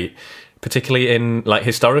thing, mate. Particularly in like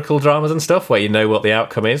historical dramas and stuff, where you know what the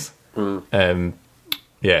outcome is.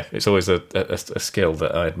 It's always a skill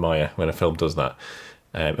that I admire when a film does that.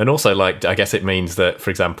 And also, like, I guess it means that, for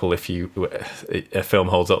example, if a film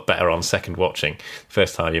holds up better on second watching,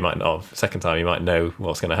 first time you might not, second time you might know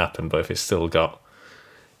what's going to happen, but if it's still got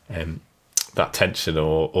that tension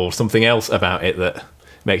or something else about it that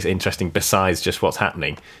makes it interesting besides just what's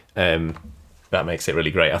happening, that makes it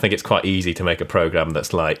really great. I think it's quite easy to make a programme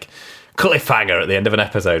that's like cliffhanger at the end of an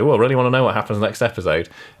episode. Oh, I really want to know what happens next episode.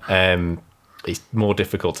 It's more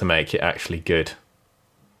difficult to make it actually good,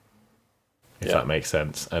 if that makes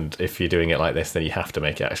sense. And if you're doing it like this, then you have to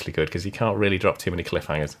make it actually good, because you can't really drop too many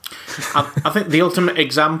cliffhangers. I think the ultimate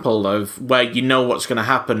example of where you know what's going to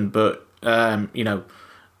happen, but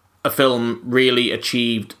a film really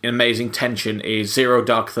achieved amazing tension is Zero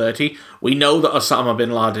Dark 30. We know that Osama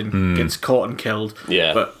bin Laden gets caught and killed,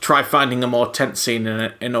 but try finding a more tense scene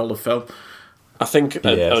in all the film. I think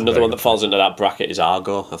another one that falls into that bracket is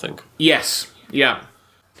Argo, I think. Yes, yeah.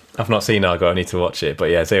 I've not seen Argo, I need to watch it, but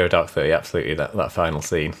yeah, Zero Dark 30, absolutely, that final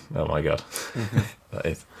scene, oh my god. That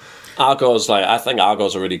is. I think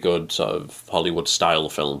Argo's a really good sort of Hollywood-style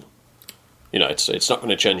film. It's not going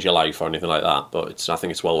to change your life or anything like that, but I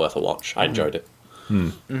think it's well worth a watch. I enjoyed it.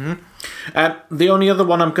 The only other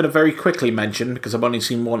one I'm going to very quickly mention, because I've only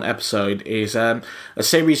seen one episode, is a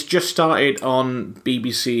series just started on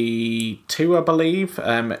BBC Two, I believe.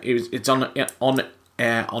 It's on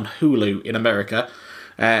Hulu in America.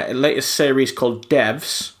 A latest series called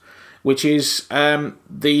Devs, which is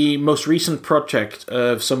the most recent project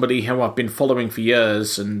of somebody who I've been following for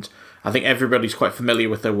years, and I think everybody's quite familiar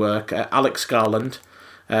with their work. Alex Garland,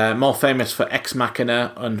 more famous for Ex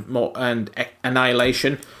Machina and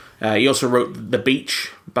Annihilation. He also wrote The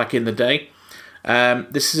Beach back in the day.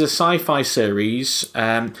 This is a sci-fi series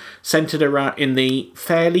centered around in the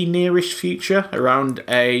fairly nearish future around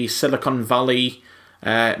a Silicon Valley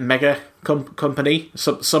mega company,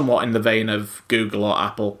 somewhat in the vein of Google or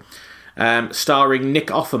Apple, starring Nick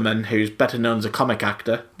Offerman, who's better known as a comic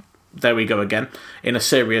actor. There we go again, in a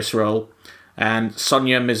serious role, and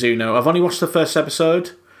Sonia Mizuno. I've only watched the first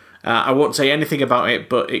episode. I won't say anything about it,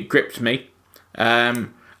 but it gripped me.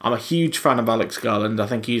 I'm a huge fan of Alex Garland. I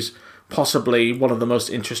think he's possibly one of the most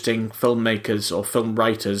interesting filmmakers or film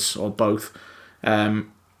writers, or both,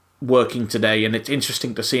 working today, and it's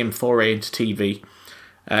interesting to see him foray into TV.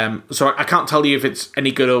 So I can't tell you if it's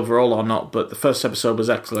any good overall or not, but the first episode was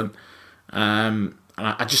excellent. And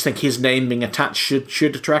I just think his name being attached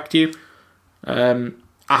should attract you. I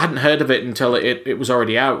hadn't heard of it until it was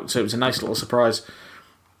already out, so it was a nice little surprise.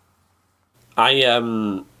 I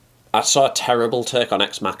saw a terrible take on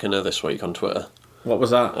Ex Machina this week on Twitter. What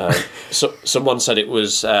was that? So someone said it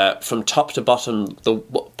was from top to bottom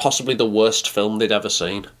possibly the worst film they'd ever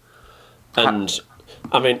seen. And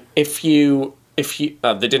I mean, if you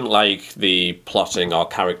they didn't like the plotting or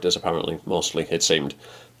characters, apparently, mostly it seemed.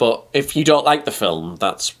 But if you don't like the film,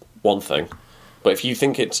 that's one thing. But if you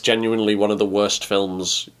think it's genuinely one of the worst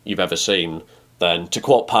films you've ever seen, then, to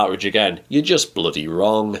quote Partridge again, you're just bloody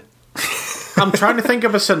wrong. I'm trying to think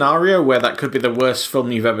of a scenario where that could be the worst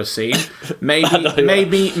film you've ever seen.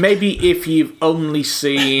 Maybe if you've only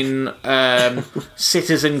seen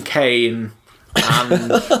Citizen Kane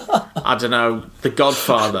and, I don't know, The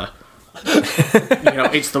Godfather.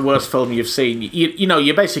 It's the worst film you've seen.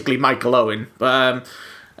 You're basically Michael Owen, but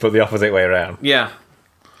the opposite way around. Yeah.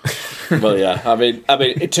 Well, yeah. I mean,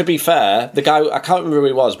 to be fair, the guy, I can't remember who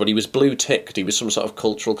he was, but he was blue ticked. He was some sort of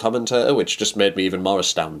cultural commentator, which just made me even more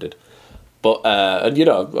astounded. But and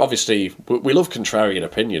obviously we love contrarian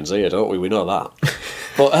opinions here, don't we? We know that.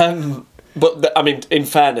 But I mean, in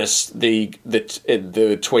fairness, the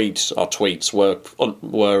tweets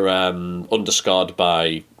were underscored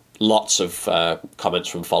by lots of comments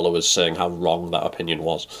from followers saying how wrong that opinion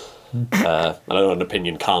was. I know an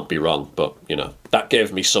opinion can't be wrong, but that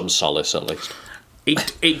gave me some solace at least.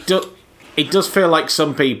 It does feel like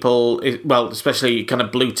some people, well, especially kind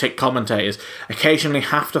of blue tick commentators, occasionally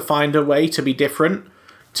have to find a way to be different.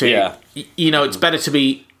 It's better to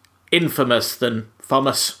be infamous than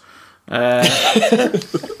famous.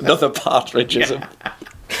 Another Partridgeism.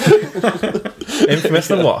 Infamous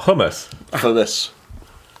than what? Hummus. Famous.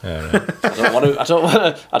 Yeah, right.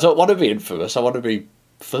 I don't want to be infamous. I want to be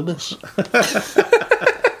famous.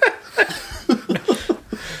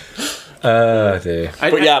 Oh dear.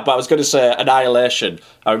 But I was going to say Annihilation.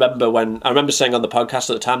 I remember saying on the podcast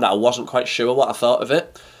at the time that I wasn't quite sure what I thought of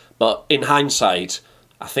it, but in hindsight,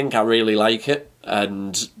 I think I really like it,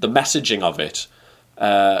 and the messaging of it.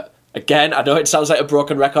 Again, I know it sounds like a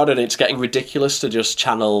broken record, and it's getting ridiculous to just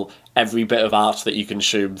channel every bit of art that you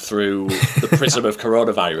consume through the prism of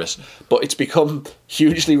coronavirus. But it's become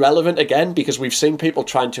hugely relevant again, because we've seen people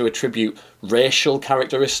trying to attribute racial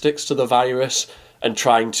characteristics to the virus, and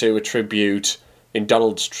trying to attribute, in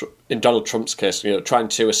Donald Trump's case, trying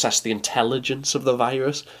to assess the intelligence of the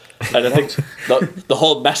virus. And I think the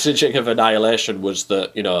whole messaging of Annihilation was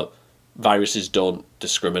that, viruses don't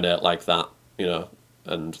discriminate like that,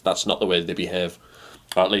 and that's not the way they behave.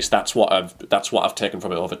 Or at least that's what I've taken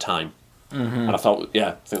from it over time. Mm-hmm. And I thought,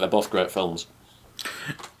 I think they're both great films.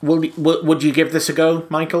 Would you give this a go,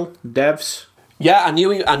 Michael? Devs? Yeah, I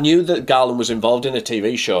knew that Garland was involved in a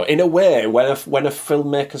TV show. In a way, when a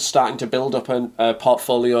filmmaker's starting to build up a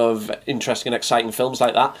portfolio of interesting and exciting films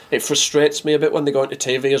like that, it frustrates me a bit when they go into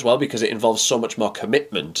TV as well, because it involves so much more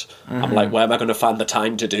commitment. Mm-hmm. I'm like, where am I going to find the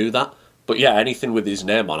time to do that? But yeah, anything with his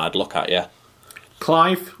name on, I'd look at, yeah.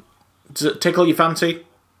 Clive, does it tickle your fancy?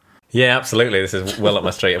 Yeah, absolutely. This is well up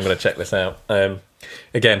my street. I'm going to check this out.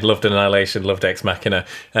 Again, loved Annihilation, loved Ex Machina.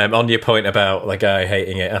 On your point about the guy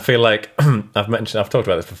hating it, I feel like I've talked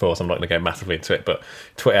about this before, so I'm not going to go massively into it, but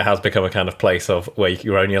Twitter has become a kind of place of where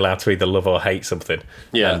you're only allowed to either love or hate something,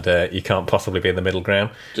 and you can't possibly be in the middle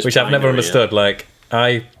ground, which I've never understood. Like,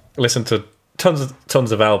 I listen to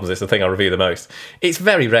tons of albums. It's the thing I review the most. It's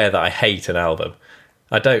very rare that I hate an album.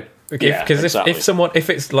 I don't. Because if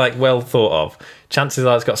it's like well thought of, chances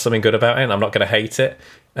are it's got something good about it, and I'm not going to hate it.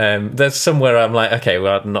 There's somewhere I'm like, okay,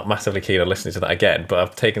 well, I'm not massively keen on listening to that again, but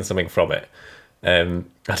I've taken something from it. I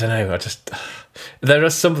don't know. There are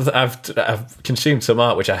some that I've consumed some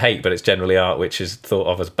art which I hate, but it's generally art which is thought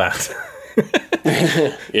of as bad.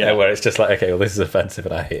 Where it's just like, okay, well, this is offensive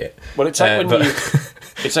and I hate it. Well, it's like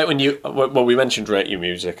It's like when we mentioned Rate Your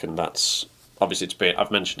Music, and that's obviously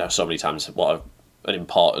I've mentioned how so many times what an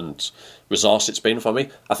important resource it's been for me.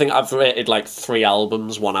 I think I've rated like 3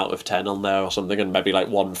 albums 1 out of 10 on there or something, and maybe like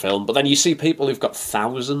 1 film. But then you see people who've got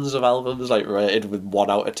thousands of albums like rated with 1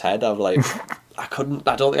 out of 10. I'm like, I don't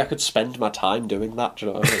think I could spend my time doing that. Do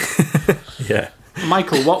you know what I mean? Yeah.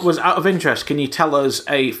 Michael, what was, out of interest, can you tell us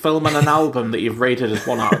a film and an album that you've rated as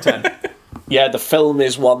 1 out of 10? Yeah, the film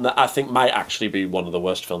is one that I think might actually be one of the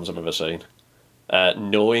worst films I've ever seen.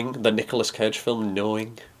 Knowing, the Nicolas Cage film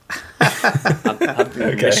Knowing. I had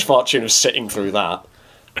the misfortune of sitting through that.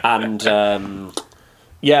 And,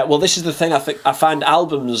 well, this is the thing. I find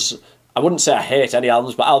albums, I wouldn't say I hate any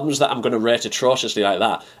albums, but albums that I'm going to rate atrociously like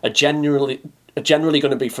that are generally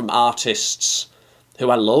going to be from artists who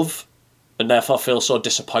I love, and therefore feel so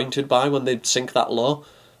disappointed by when they sink that low.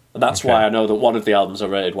 And that's why I know that one of the albums I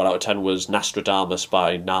rated 1 out of 10 was Nostradamus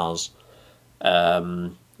by Nas.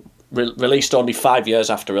 Released only 5 years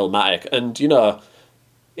after Illmatic. And, you know,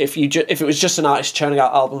 if it was just an artist churning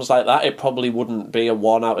out albums like that, it probably wouldn't be a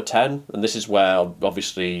 1 out of 10. And this is where,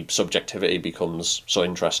 obviously, subjectivity becomes so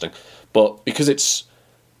interesting. But because it's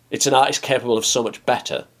an artist capable of so much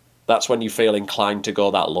better, that's when you feel inclined to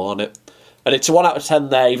go that low on it. And it's a 1 out of 10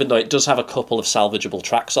 there, even though it does have a couple of salvageable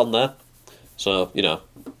tracks on there. So, you know,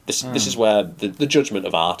 this is where the judgment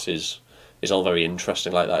of art is all very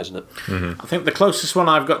interesting like that, isn't it? Mm-hmm. I think the closest one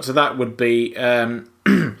I've got to that would be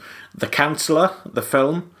The Counselor, the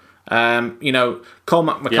film. You know,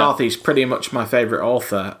 Cormac McCarthy's pretty much my favourite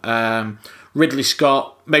author. Ridley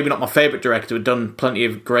Scott, maybe not my favourite director, but done plenty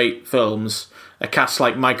of great films. A cast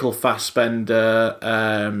like Michael Fassbender,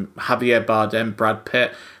 Javier Bardem, Brad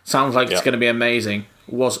Pitt. Sounds like it's going to be amazing.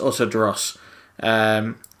 Was also Dross.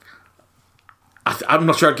 I'm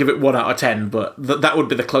not sure I'd give it 1 out of 10, but that would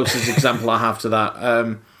be the closest example I have to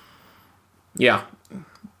that.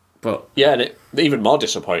 But and even more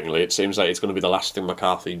disappointingly, it seems like it's going to be the last thing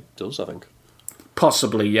McCarthy does, I think.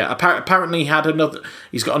 Possibly, yeah. Apparently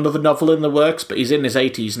he's got another novel in the works, but he's in his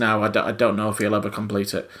 80s now. I don't know if he'll ever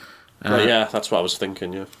complete it. That's what I was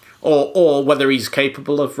thinking, yeah. Or whether he's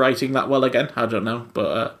capable of writing that well again, I don't know.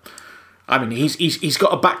 But I mean, he's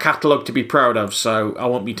got a back catalogue to be proud of, so I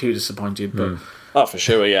won't be too disappointed. But oh, for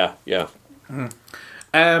sure, yeah.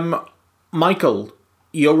 Michael,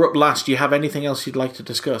 you're up last. Do you have anything else you'd like to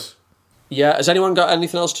discuss? Yeah, has anyone got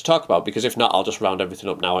anything else to talk about? Because if not, I'll just round everything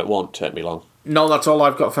up now. It won't take me long. No, that's all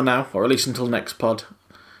I've got for now, or at least until next pod.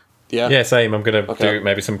 Yeah, same. I'm going to do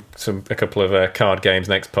maybe a couple of card games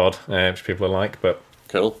next pod, which people will like, but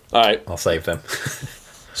cool. All right, I'll save them.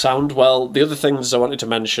 Sound. Well, the other things I wanted to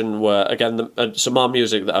mention were, again, some more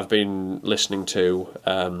music that I've been listening to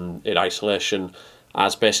in isolation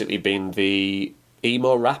has basically been the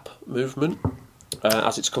emo rap movement,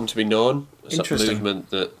 as it's come to be known. It's a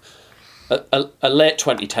movement that a late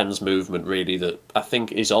 2010s movement, really, that I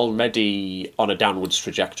think is already on a downwards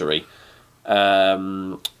trajectory.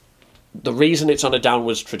 The reason it's on a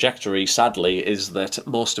downwards trajectory, sadly, is that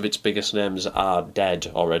most of its biggest names are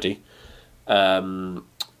dead already.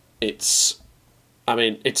 It's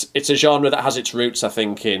a genre that has its roots, I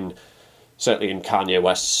think, certainly in Kanye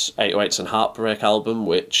West's 808s and Heartbreak album,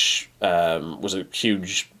 which was a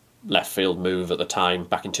huge left field move at the time,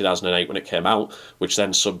 back in 2008 when it came out, which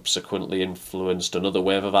then subsequently influenced another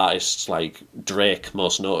wave of artists like Drake,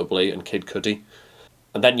 most notably, and Kid Cudi.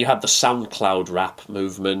 And then you had the SoundCloud rap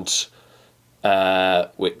movement,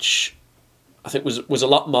 which I think was a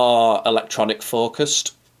lot more electronic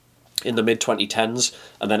focused in the mid-2010s,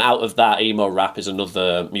 and then out of that, emo rap is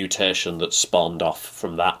another mutation that spawned off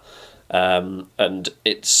from that. And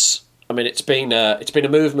it's been a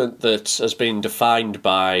movement that has been defined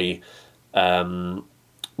by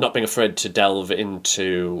not being afraid to delve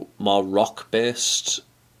into more rock-based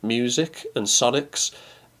music and sonics.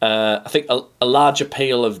 I think a large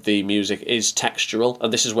appeal of the music is textural,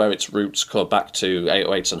 and this is where its roots go back to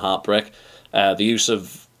 808s and Heartbreak. The use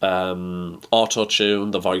of auto-tune,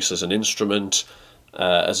 the voice as an instrument,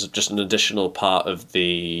 as just an additional part of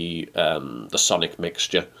the sonic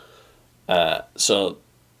mixture. So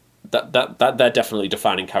that they're definitely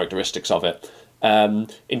defining characteristics of it.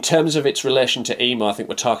 In terms of its relation to emo, I think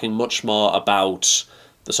we're talking much more about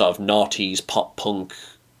the sort of noughties pop punk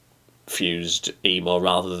fused emo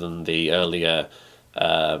rather than the earlier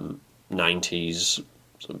 90s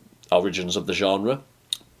origins of the genre,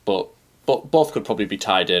 but both could probably be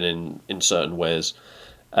tied in certain ways.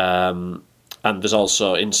 And there's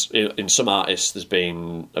also in some artists there's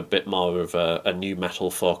been a bit more of a new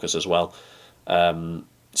metal focus as well.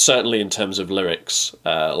 Certainly in terms of lyrics,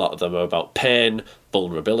 a lot of them are about pain,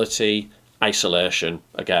 vulnerability, Isolation,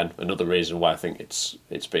 again, another reason why I think it's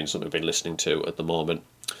been something I've been listening to at the moment.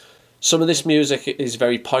 Some of this music is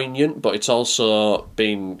very poignant, but it's also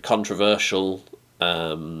been controversial.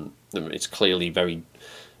 It's clearly very,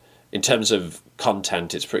 in terms of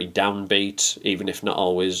content, it's pretty downbeat, even if not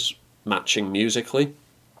always matching musically.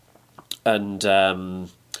 And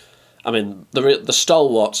I mean, the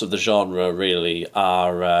stalwarts of the genre really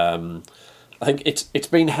are. I think it's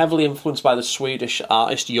been heavily influenced by the Swedish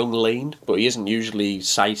artist Young Lean, but he isn't usually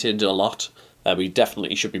cited a lot. But he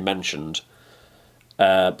definitely should be mentioned.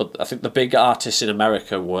 But I think the big artists in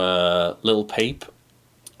America were Lil Peep,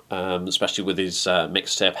 especially with his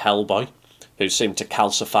mixtape Hellboy, who seemed to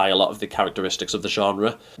calcify a lot of the characteristics of the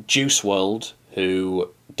genre. Juice WRLD, who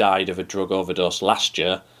died of a drug overdose last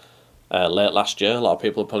year, late last year, a lot of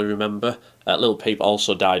people probably remember. Lil Peep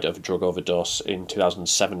also died of a drug overdose in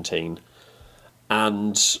 2017.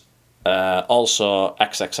 And also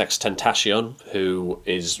XXXTentacion, who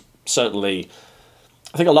is certainly,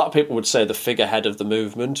 I think a lot of people would say, the figurehead of the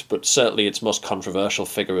movement, but certainly its most controversial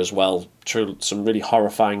figure as well. Some really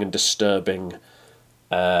horrifying and disturbing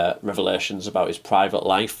revelations about his private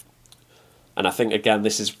life. And I think, again,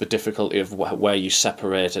 this is the difficulty of where you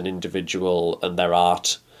separate an individual and their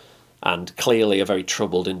art. And clearly a very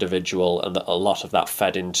troubled individual, and that a lot of that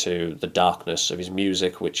fed into the darkness of his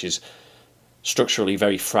music, which is structurally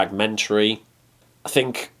very fragmentary. I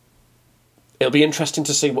think it'll be interesting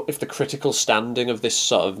to see if the critical standing of this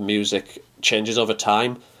sort of music changes over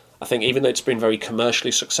time. I think even though it's been very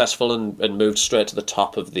commercially successful and moved straight to the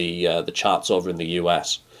top of the charts over in the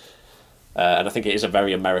US, and I think it is a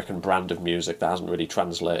very American brand of music that hasn't really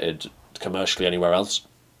translated commercially anywhere else,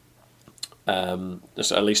 at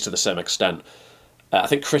least to the same extent. I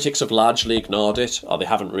think critics have largely ignored it, or they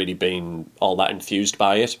haven't really been all that enthused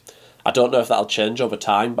by it. I don't know if that'll change over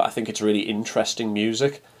time, but I think it's really interesting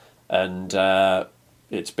music, and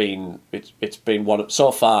it's been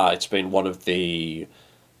so far one of the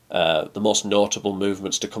most notable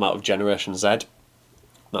movements to come out of Generation Z.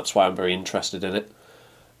 That's why I'm very interested in it,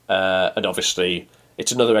 and obviously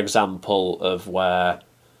it's another example of where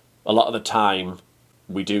a lot of the time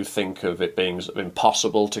we do think of it being sort of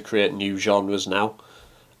impossible to create new genres now.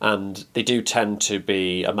 And they do tend to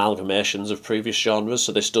be amalgamations of previous genres,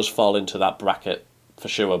 so this does fall into that bracket for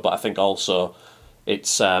sure. But I think also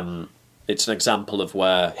it's an example of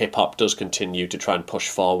where hip-hop does continue to try and push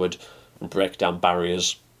forward and break down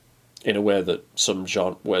barriers in a way that some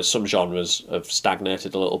genres have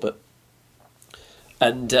stagnated a little bit.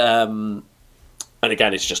 And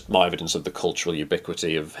again, it's just more evidence of the cultural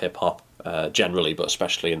ubiquity of hip-hop generally, but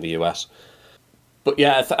especially in the US. But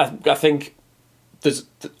yeah, I think...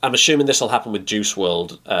 I'm assuming this will happen with Juice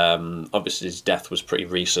WRLD. Obviously, his death was pretty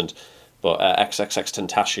recent, but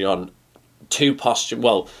XXXTentacion, 2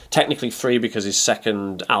 well, technically 3 because his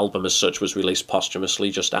second album as such was released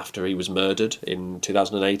posthumously just after he was murdered in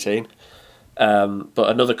 2018. But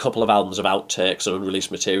another couple of albums of outtakes and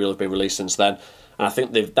unreleased material have been released since then, and I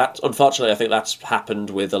think unfortunately, I think that's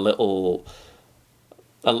happened with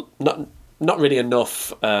not really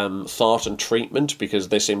enough thought and treatment, because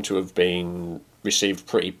they seem to have been received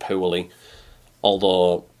pretty poorly,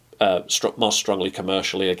 although more strongly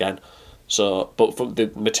commercially again. So, but from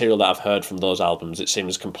the material that I've heard from those albums, it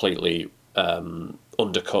seems completely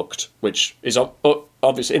undercooked, which is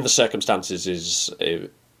obviously in the circumstances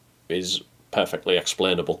is perfectly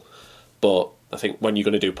explainable. But I think when you're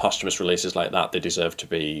going to do posthumous releases like that, they deserve to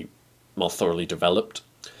be more thoroughly developed,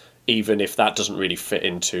 even if that doesn't really fit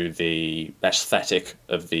into the aesthetic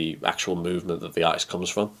of the actual movement that the artist comes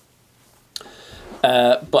from.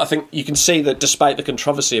 But I think you can see that despite the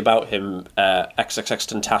controversy about him,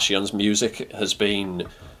 XXXTentacion's music has been,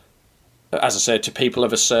 as I said, to people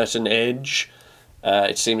of a certain age,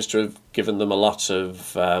 it seems to have given them a lot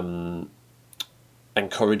of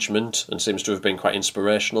encouragement, and seems to have been quite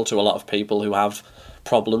inspirational to a lot of people who have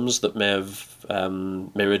problems that may have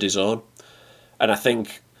mirrored his own. And I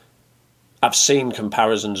think I've seen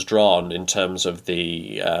comparisons drawn in terms of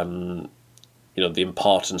the the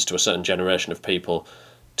importance to a certain generation of people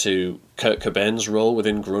to Kurt Cobain's role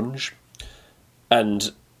within grunge.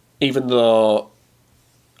 And even though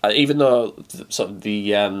sort of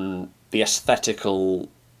the aesthetical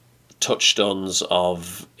touchstones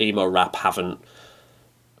of emo rap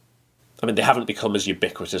they haven't become as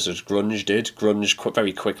ubiquitous as grunge did. Grunge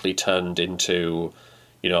very quickly turned into,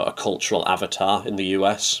 a cultural avatar in the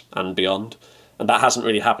US and beyond. And that hasn't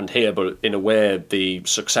really happened here, but in a way, the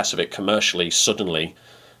success of it commercially suddenly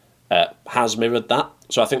has mirrored that.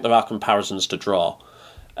 So I think there are comparisons to draw,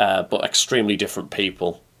 but extremely different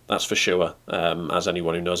people. That's for sure, as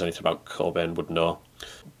anyone who knows anything about Cobain would know.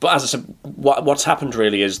 But as I said, what's happened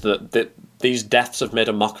really is that these deaths have made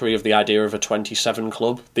a mockery of the idea of a 27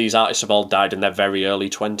 club. These artists have all died in their very early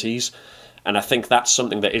 20s, and I think that's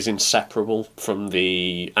something that is inseparable from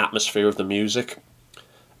the atmosphere of the music.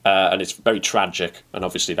 And it's very tragic, and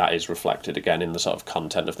obviously that is reflected again in the sort of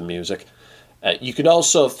content of the music. You could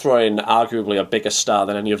also throw in arguably a bigger star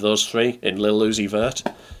than any of those three in Lil Uzi Vert,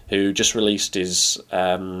 who just released his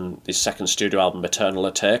second studio album, Eternal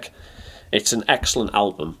Atake. It's an excellent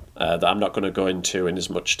album that I'm not going to go into in as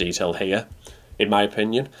much detail here, in my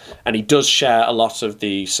opinion. And he does share a lot of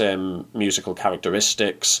the same musical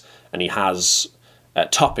characteristics, and he has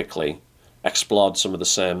topically explored some of the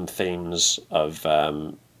same themes of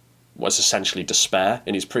what's essentially despair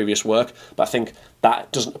in his previous work. But I think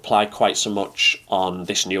that doesn't apply quite so much on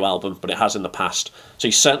this new album, but it has in the past. So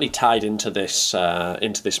he's certainly tied into this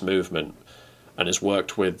movement and has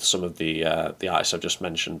worked with some of the artists I've just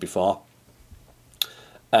mentioned before.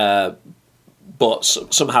 But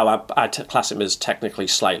somehow I class him as technically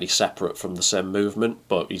slightly separate from the same movement,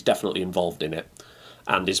 but he's definitely involved in it,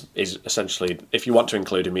 and is essentially, if you want to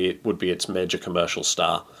include him, he would be its major commercial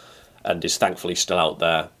star, and is thankfully still out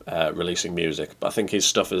there releasing music. But I think his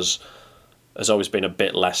stuff has always been a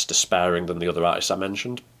bit less despairing than the other artists I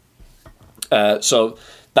mentioned. So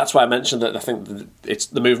that's why I mentioned that I think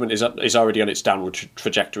the movement is already on its downward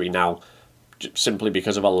trajectory now, simply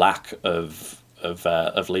because of a lack of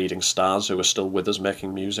leading stars who are still with us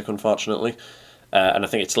making music, unfortunately. And I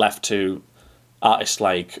think it's left to artists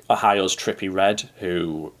like Ohio's Trippie Redd,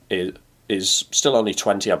 who is still only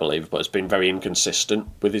 20, I believe, but has been very inconsistent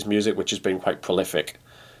with his music, which has been quite prolific,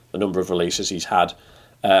 the number of releases he's had.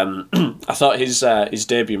 I thought his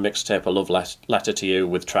debut mixtape, A Love Letter to You,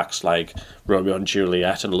 with tracks like Romeo and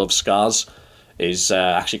Juliet and Love Scars, is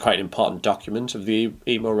actually quite an important document of the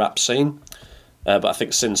emo rap scene. But I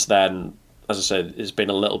think since then, as I said, there's been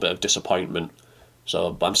a little bit of disappointment.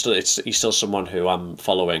 So he's still someone who I'm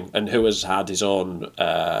following and who has had his own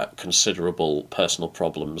considerable personal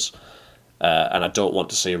problems. And I don't want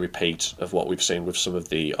to see a repeat of what we've seen with some of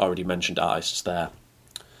the already mentioned artists there.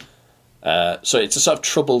 So it's a sort of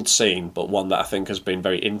troubled scene, but one that I think has been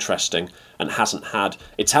very interesting and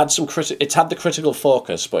it's had the critical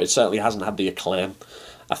focus, but it certainly hasn't had the acclaim,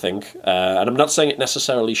 I think. And I'm not saying it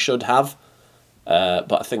necessarily should have,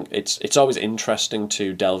 but I think it's always interesting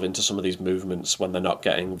to delve into some of these movements when they're not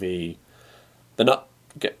being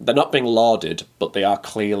lauded, but they are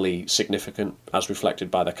clearly significant as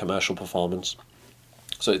reflected by their commercial performance.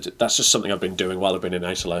 So that's just something I've been doing while I've been in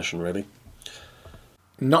isolation, really.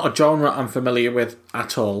 Not a genre I'm familiar with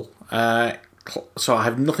at all, so I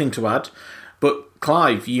have nothing to add. But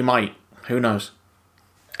Clive, you might. Who knows?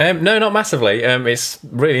 No, not massively. It's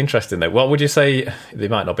really interesting, though. What would you say... There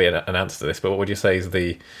might not be an answer to this, but what would you say is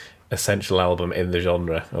the essential album in the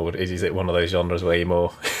genre? Or is it one of those genres where you're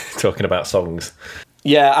more talking about songs?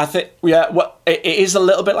 Yeah, I think... Yeah, well, it is a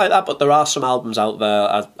little bit like that, but there are some albums out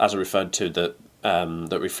there, as I referred to,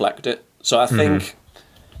 that reflect it. So I think...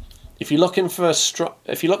 If you're looking for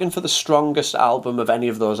the strongest album of any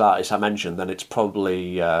of those artists I mentioned, then it's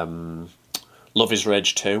probably Love Is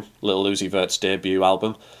Rage 2, Lil Uzi Vert's debut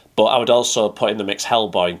album. But I would also put in the mix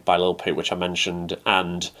Hellboy by Lil Peep, which I mentioned,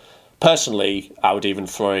 and personally, I would even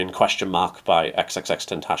throw in Question Mark by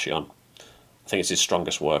XXXTentacion. I think it's his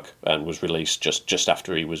strongest work and was released just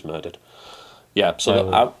after he was murdered. Yeah,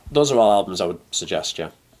 so those are all albums I would suggest. Yeah.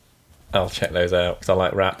 I'll check those out because I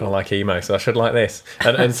like rap and I like emo, so I should like this.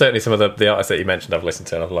 And certainly some of the artists that you mentioned I've listened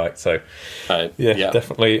to and I've liked. So yeah,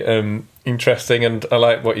 definitely interesting. And I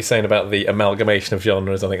like what you're saying about the amalgamation of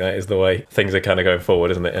genres. I think that is the way things are kind of going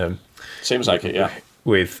forward, isn't it? Seems like it, yeah.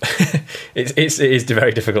 With it is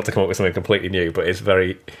very difficult to come up with something completely new, but it's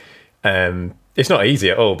very. It's not easy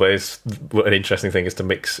at all, but it's an interesting thing is to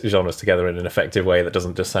mix genres together in an effective way that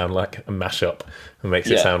doesn't just sound like a mashup and makes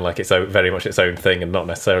it sound like it's very much its own thing and not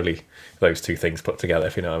necessarily those two things put together,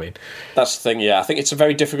 if you know what I mean. That's the thing, yeah. I think it's a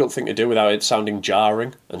very difficult thing to do without it sounding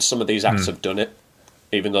jarring, and some of these acts have done it,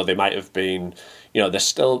 even though they might have been, they're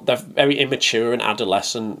very immature and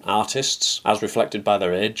adolescent artists, as reflected by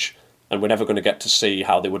their age, and we're never going to get to see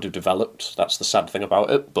how they would have developed. That's the sad thing about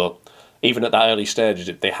it, but... Even at that early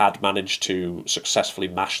stage, they had managed to successfully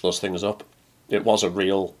mash those things up. It was a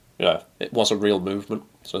real movement.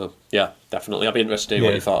 So yeah, definitely. I'd be interested to hear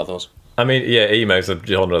what you thought of those. I mean, yeah, emo's a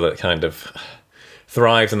genre that kind of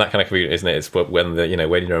thrives in that kind of community, isn't it? It's when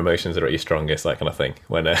when your emotions are at your strongest, that kind of thing.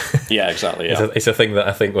 When yeah, exactly. Yeah, it's a thing that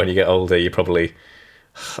I think when you get older, you probably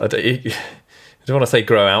don't want to say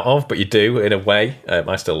grow out of, but you do in a way.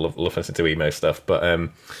 I still love listening to emo stuff, but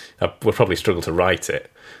I would probably struggle to write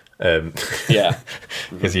it. Yeah,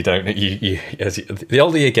 because the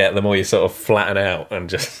older you get, the more you sort of flatten out and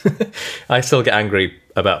just. I still get angry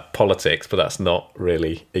about politics, but that's not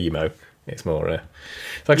really emo. It's more.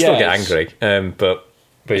 So I can still get angry, but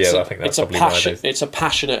yeah, I think that's probably why it is. It's a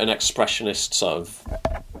passionate and expressionist sort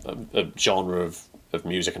of a genre of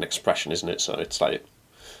music and expression, isn't it? So it's like,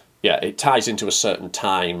 yeah, it ties into a certain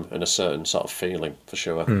time and a certain sort of feeling for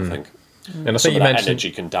sure. I think. And I think you mentioned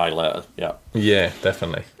energy can die later. Yeah,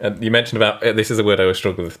 definitely. And you mentioned about this is a word I always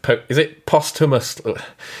struggle with. Is it posthumous?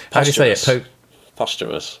 How do you say it?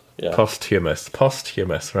 Posthumous. Yeah.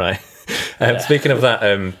 Posthumous. Right. Speaking of that,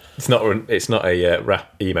 it's not a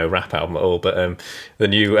emo rap album at all, but the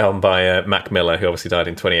new album by Mac Miller, who obviously died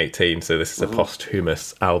in 2018. So this is a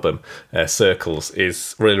posthumous album. Circles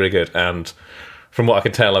is really, really good. And from what I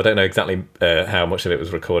can tell, I don't know exactly how much of it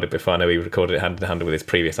was recorded before. I know he recorded it hand in hand with his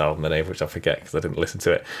previous album, the name of which I forget because I didn't listen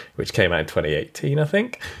to it, which came out in 2018, I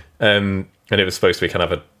think. And it was supposed to be kind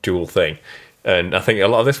of a dual thing. And I think a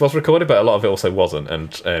lot of this was recorded, but a lot of it also wasn't.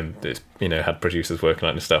 And it's had producers working on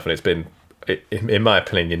it and stuff. And it's been, in my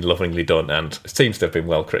opinion, lovingly done. And it seems to have been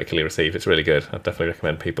well critically received. It's really good. I'd definitely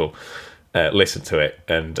recommend people listen to it.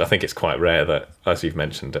 And I think it's quite rare that, as you've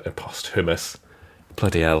mentioned, a posthumous,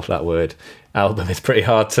 bloody hell, that word, album is pretty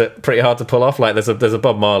hard to pull off. Like there's a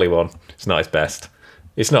Bob Marley one. It's not his best.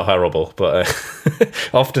 It's not horrible, but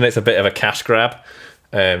often it's a bit of a cash grab.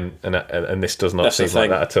 And this does not seem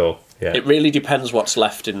like that at all. Yeah. It really depends what's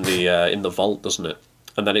left in the vault, doesn't it?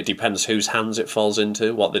 And then it depends whose hands it falls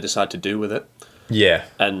into, what they decide to do with it. Yeah.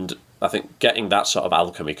 And I think getting that sort of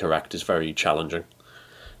alchemy correct is very challenging,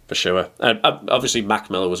 for sure. And obviously, Mac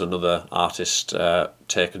Miller was another artist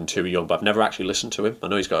taken too young, but I've never actually listened to him. I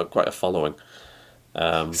know he's got quite a following.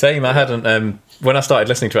 Same. I hadn't. When I started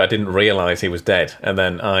listening to it, I didn't realise he was dead, and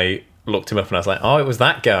then I looked him up and I was like, oh, it was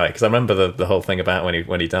that guy, because I remember the whole thing about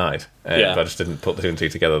when he died. But I just didn't put the two and two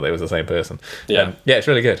together that it was the same person. Yeah, it's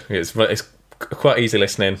really good. It's quite easy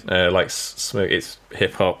listening. Smooth. It's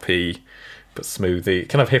hip hoppy, but smoothie.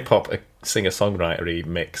 Kind of hip hop singer songwritery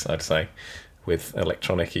mix, I'd say, with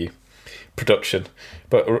electronic-y production.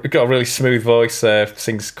 But got a really smooth voice.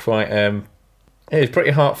 Sings quite. It's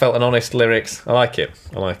pretty heartfelt and honest lyrics. I like it.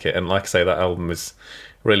 And like I say, that album is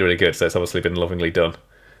really, really good. So it's obviously been lovingly done.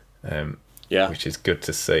 Which is good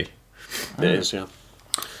to see. It is, yeah.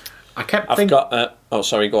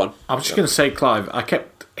 Sorry, go on. I was just going to say, Clive, I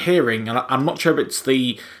kept hearing, and I'm not sure if it's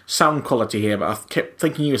the sound quality here, but I kept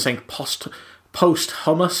thinking you were saying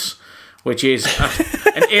post-hummus, which is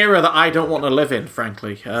an era that I don't want to live in,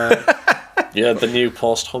 frankly. The new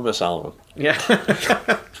post-hummus album. Yeah.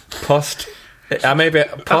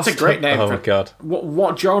 That's a great name. Oh, my God.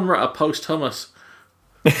 What genre are post-hummus?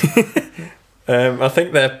 I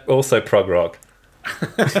think they're also prog rock.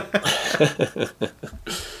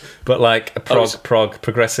 But like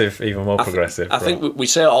progressive, even more progressive. I think we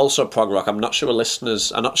say also prog rock. I'm not sure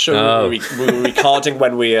listeners. I'm not sure we were recording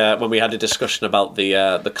when we had a discussion about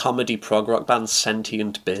the comedy prog rock band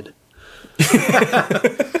Sentient Bin.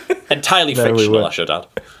 Entirely fictional, I should add.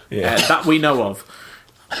 Yeah, that we know of.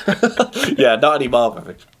 Yeah, not anymore,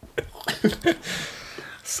 I think.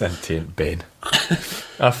 Sentient Bin.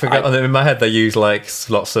 I forgot. In my head, they use like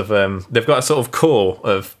lots of. They've got a sort of core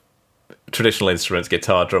of traditional instruments,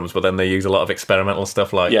 guitar, drums, but then they use a lot of experimental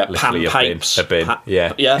stuff like literally pipes, a bin. A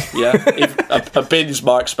bin is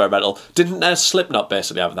more experimental. Didn't Slipknot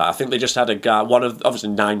basically have that? I think they just had a guy. One of obviously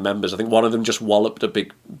 9 members. I think one of them just walloped a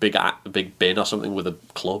big bin or something with a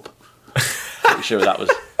club. Pretty sure that was.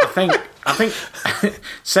 I think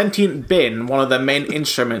Sentient Bin, one of the main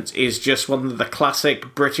instruments, is just one of the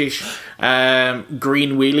classic British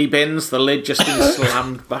green wheelie bins. The lid just being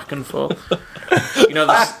slammed back and forth. You know,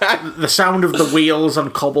 the sound of the wheels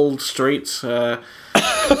on cobbled streets. That's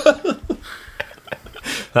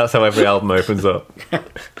how every album opens up.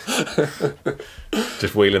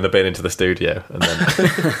 Just wheeling the bin into the studio. And then...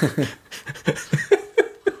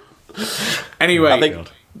 Anyway... I think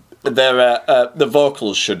the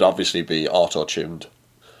vocals should obviously be auto-tuned.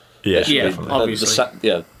 Yeah,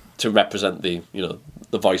 obviously. To represent the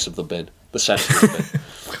voice of the bin, the sense of the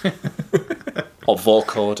bin. Or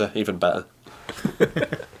vocoder, even better.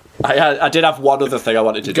 I did have one other thing I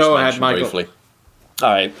wanted to just mention briefly. All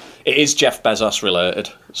right, it is Jeff Bezos related,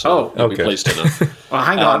 so you'll be pleased to know. Well,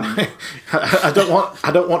 hang on, I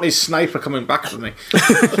don't want his sniper coming back for me.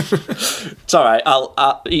 It's all right.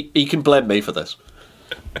 He can blame me for this.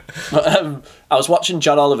 But, I was watching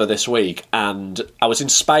John Oliver this week, and I was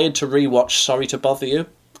inspired to rewatch Sorry to Bother You,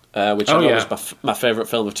 which I know was my favourite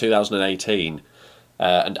film of 2018.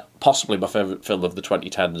 and possibly my favourite film of the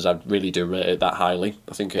 2010s. I really do rate it that highly.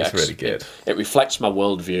 I think it's really good. It reflects my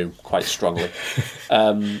worldview quite strongly.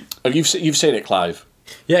 You've seen it, Clive?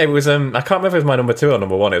 Yeah, it was. I can't remember if it was my number 2 or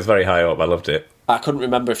number 1. It was very high up. I loved it. I couldn't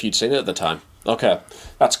remember if you'd seen it at the time. Okay,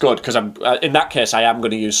 that's good, because in that case I am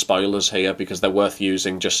going to use spoilers here because they're worth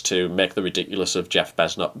using just to make the ridiculous of Jeff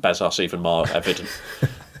Bezos even more evident.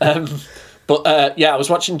 But I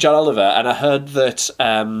was watching John Oliver and I heard that,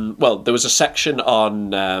 there was a section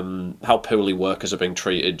on how poorly workers are being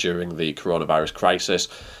treated during the coronavirus crisis,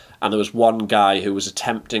 and there was one guy who was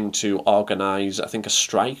attempting to organise, I think, a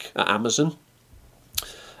strike at Amazon.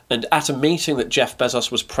 And at a meeting that Jeff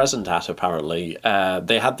Bezos was present at, apparently,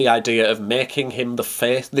 they had the idea of making him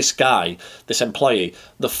this employee,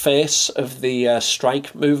 the face of the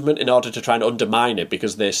strike movement in order to try and undermine it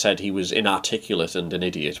because they said he was inarticulate and an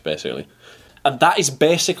idiot, basically. And that is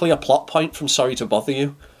basically a plot point from Sorry to Bother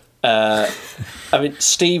You. Armie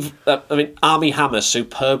Hammer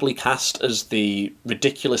superbly cast as the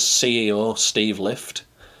ridiculous CEO Steve Lift.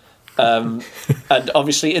 And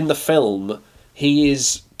obviously in the film, he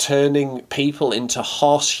is turning people into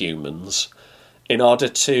horse humans in order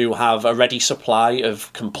to have a ready supply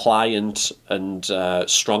of compliant and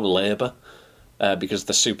strong labour, because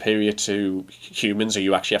they're superior to humans who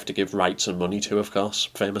you actually have to give rights and money to, of course,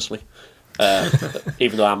 famously.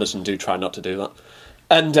 Even though Amazon do try not to do that.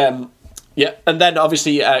 And then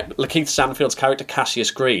obviously Lakeith Stanfield's character Cassius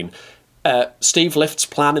Green, Steve Lift's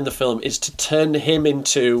plan in the film is to turn him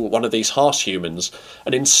into one of these horse humans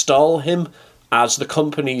and install him as the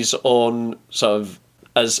company's own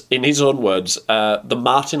as in his own words, the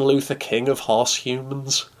Martin Luther King of horse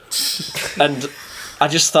humans. And I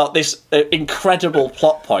just thought this incredible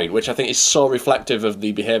plot point, which I think is so reflective of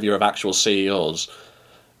the behaviour of actual CEOs.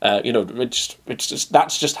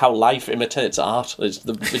 That's just how life imitates art. It's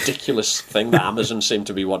the ridiculous thing that Amazon seem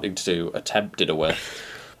to be wanting to attempt in a way.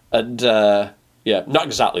 And not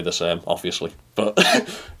exactly the same, obviously, but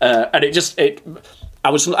I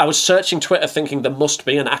was searching Twitter thinking there must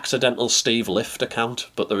be an accidental Steve Lift account,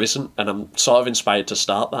 but there isn't, and I'm sort of inspired to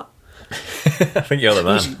start that. I think you're the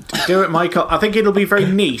man. Do it, Michael. I think it'll be very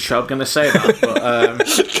niche. I'm going to say that, but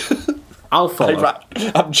I'll follow.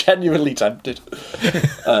 I'm genuinely tempted,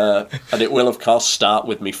 and it will, of course, start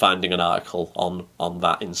with me finding an article on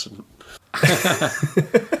that incident.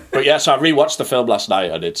 But yeah, so I rewatched the film last night,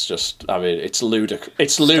 and it's just, it's ludicrous.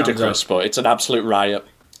 It's ludicrous, but it's an absolute riot.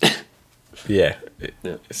 Yeah,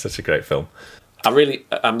 it's such a great film.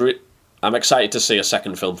 I'm excited to see a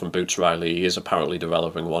second film from Boots Riley. He is apparently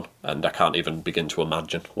developing one, and I can't even begin to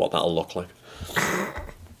imagine what that'll look like.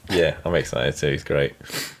 Yeah, I'm excited too. He's great.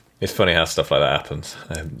 It's funny how stuff like that happens.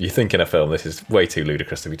 You think in a film, this is way too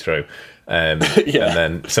ludicrous to be true. And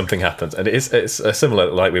then something happens. And it's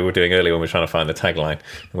similar, like we were doing earlier when we were trying to find the tagline,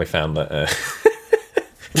 and we found that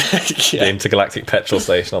the intergalactic petrol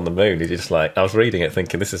station on the moon is just like, I was reading it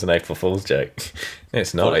thinking this is an April Fool's joke.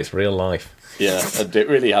 It's not, it's real life. Yeah, and it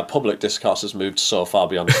really, public discourse has moved so far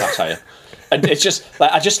beyond satire. And it's just,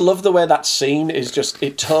 I just love the way that scene is just,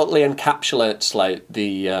 it totally encapsulates,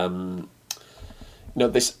 the...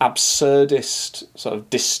 this absurdist sort of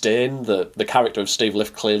disdain that the character of Steve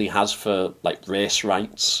Lift clearly has for, race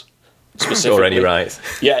rights, specifically. Or any rights.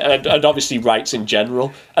 Yeah, and obviously rights in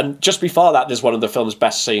general. And just before that, there's one of the film's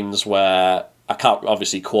best scenes where, I can't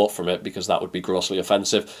obviously quote from it because that would be grossly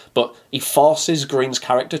offensive, but he forces Green's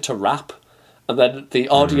character to rap, and then the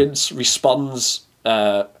audience responds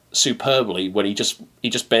superbly when he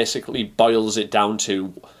just basically boils it down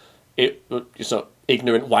to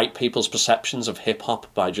ignorant white people's perceptions of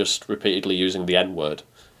hip-hop by just repeatedly using the N-word.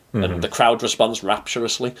 And the crowd responds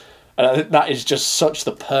rapturously. And I think that is just such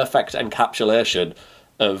the perfect encapsulation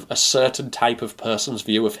of a certain type of person's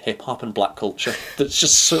view of hip-hop and black culture that's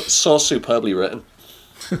just so superbly written.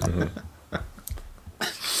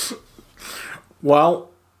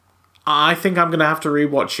 Well, I think I'm going to have to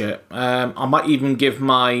rewatch it. I might even give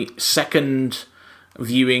my second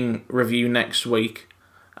viewing review next week.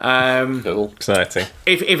 Cool. Exciting.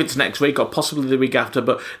 If it's next week or possibly the week after,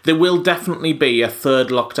 but there will definitely be a third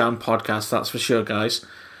lockdown podcast, that's for sure, guys.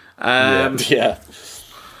 Yeah.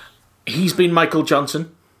 He's been Michael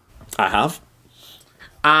Johnson. I have.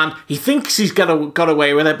 And he thinks he's got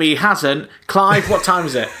away with it, but he hasn't. Clive, what time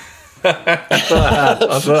is it? I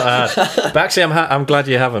thought I had. But actually, I'm glad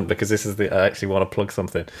you haven't, because this is I actually want to plug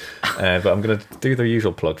something. But I'm going to do the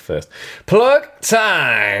usual plug first. Plug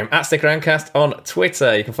time! At StickAroundCast on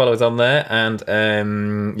Twitter. You can follow us on there.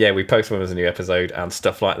 And we post when there's a new episode and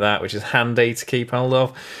stuff like that, which is handy to keep hold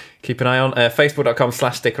of. Keep an eye on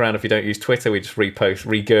Facebook.com/stickaround. If you don't use Twitter, we just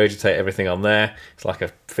regurgitate everything on there. It's like a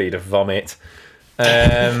feed of vomit.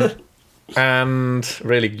 And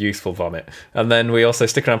really useful vomit. And then we also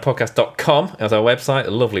stickaroundpodcast.com as our website,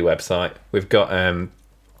 a lovely website. We've got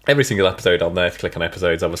every single episode on there. If you click on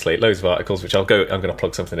episodes, obviously, loads of articles, which I'm going to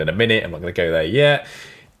plug something in a minute. I'm not going to go there yet.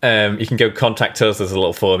 You can go contact us. There's a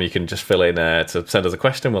little form you can just fill in to send us a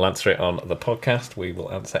question. We'll answer it on the podcast. We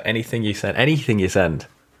will answer anything you send. Anything you send.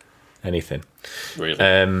 Anything. Really?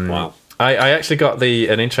 Wow. I actually got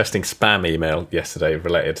an interesting spam email yesterday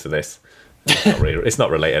related to this. It's not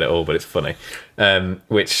related at all, but it's funny.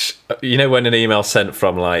 Which, you know, when an email's sent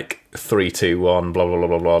from like 321 blah blah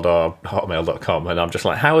blah blah blah hotmail.com, and I'm just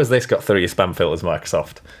like, how has this got through your spam filters,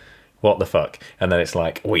 Microsoft? What the fuck? And then it's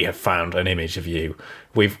like, we have found an image of you.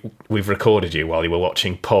 We've recorded you while you were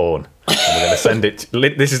watching porn, and we're going to send it.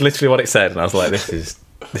 This is literally what it said, and I was like,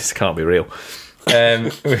 this can't be real.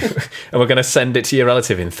 And we're going to send it to your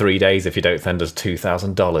relative in 3 days if you don't send us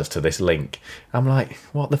 $2,000 to this link. I'm like,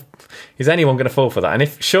 what the? Is anyone going to fall for that? And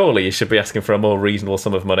surely you should be asking for a more reasonable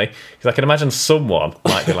sum of money, because I can imagine someone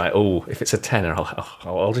might be like, oh, if it's a tenner,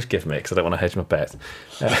 I'll just give me it because I don't want to hedge my bets.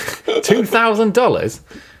 $2,000?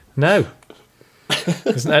 No.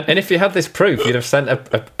 And if you had this proof, you'd have sent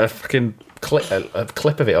a fucking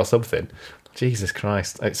clip of it or something. Jesus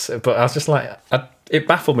Christ. But I was just like, it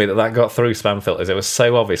baffled me that got through spam filters. It was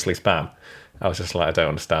so obviously spam. I was just like, I don't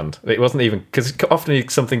understand. It wasn't even, because often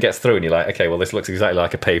something gets through and you're like, okay, well, this looks exactly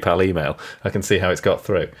like a PayPal email. I can see how it's got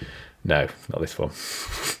through. No, not this one.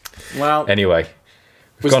 Well, anyway,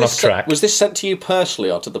 we've gone off track. Was this sent to you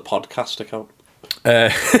personally or to to the podcast account?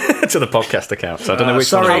 To the podcast account. So I don't know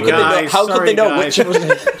which one. How could they know which was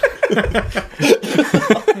it?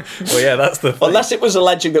 Well, yeah, that's the thing. Unless it was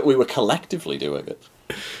alleging that we were collectively doing it.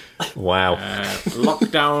 Wow.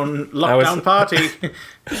 Lockdown party.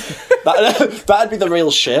 That'd be the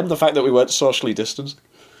real shame, the fact that we weren't socially distanced.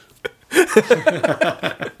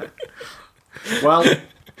 Well,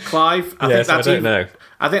 Clive, I don't know.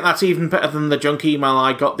 I think that's even better than the junk email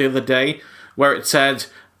I got the other day, where it said,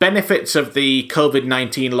 benefits of the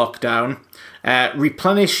COVID-19 lockdown,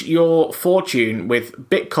 replenish your fortune with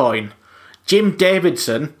Bitcoin. Jim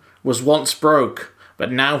Davidson was once broke,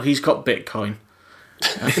 but now he's got Bitcoin.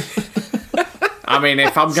 I mean,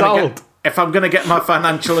 if I'm gonna get my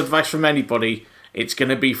financial advice from anybody, it's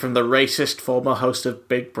gonna be from the racist former host of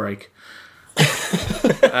Big Break.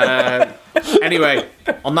 Anyway,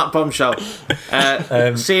 on that bombshell,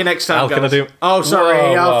 see you next time, guys. Oh,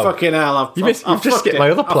 sorry. Fucking hell. You've just skipped my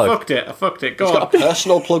other plug. I fucked it. Go on. Got a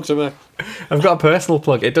personal plug to make. I've got a personal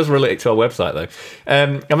plug. It does relate to our website, though.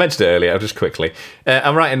 I mentioned it earlier, just quickly.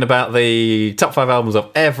 I'm writing about the top 5 albums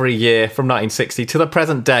of every year from 1960 to the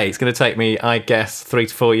present day. It's going to take me, I guess, 3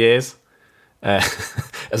 to 4 years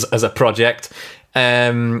as a project.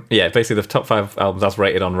 Basically the top 5 albums as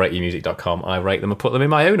rated on rateyourmusic.com. I rate them and put them in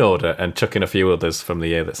my own order and chuck in a few others from the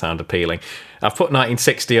year that sound appealing. I've put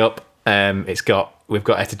 1960 up. We've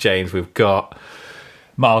got Etta James, we've got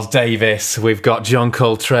Miles Davis, we've got John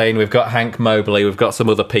Coltrane, we've got Hank Mobley, we've got some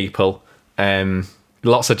other people.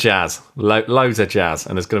 Lots of jazz, loads of jazz,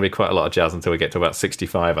 and there's going to be quite a lot of jazz until we get to about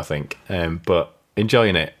 65, I think. But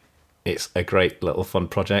enjoying it. It's a great little fun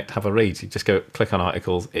project. Have a read. You just go click on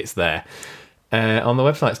articles. It's there. On the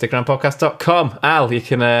website, stickaroundpodcast.com. Al, you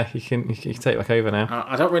can take back over now.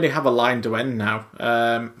 I don't really have a line to end now.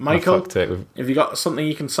 Michael, have you got something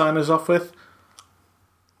you can sign us off with?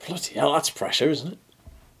 Bloody hell, that's pressure, isn't it?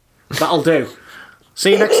 That'll do.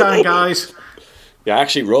 See you next time, guys. Yeah, I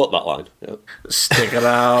actually wrote that line. Yeah. Stick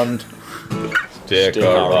around. Stick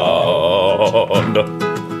around.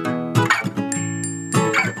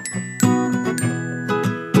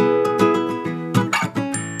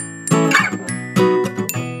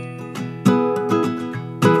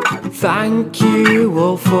 Thank you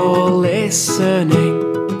all for listening.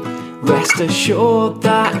 Rest assured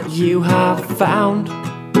that you have found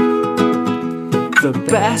the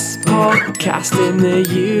best podcast in the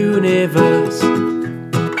universe.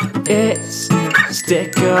 It's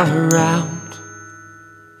Stick Around.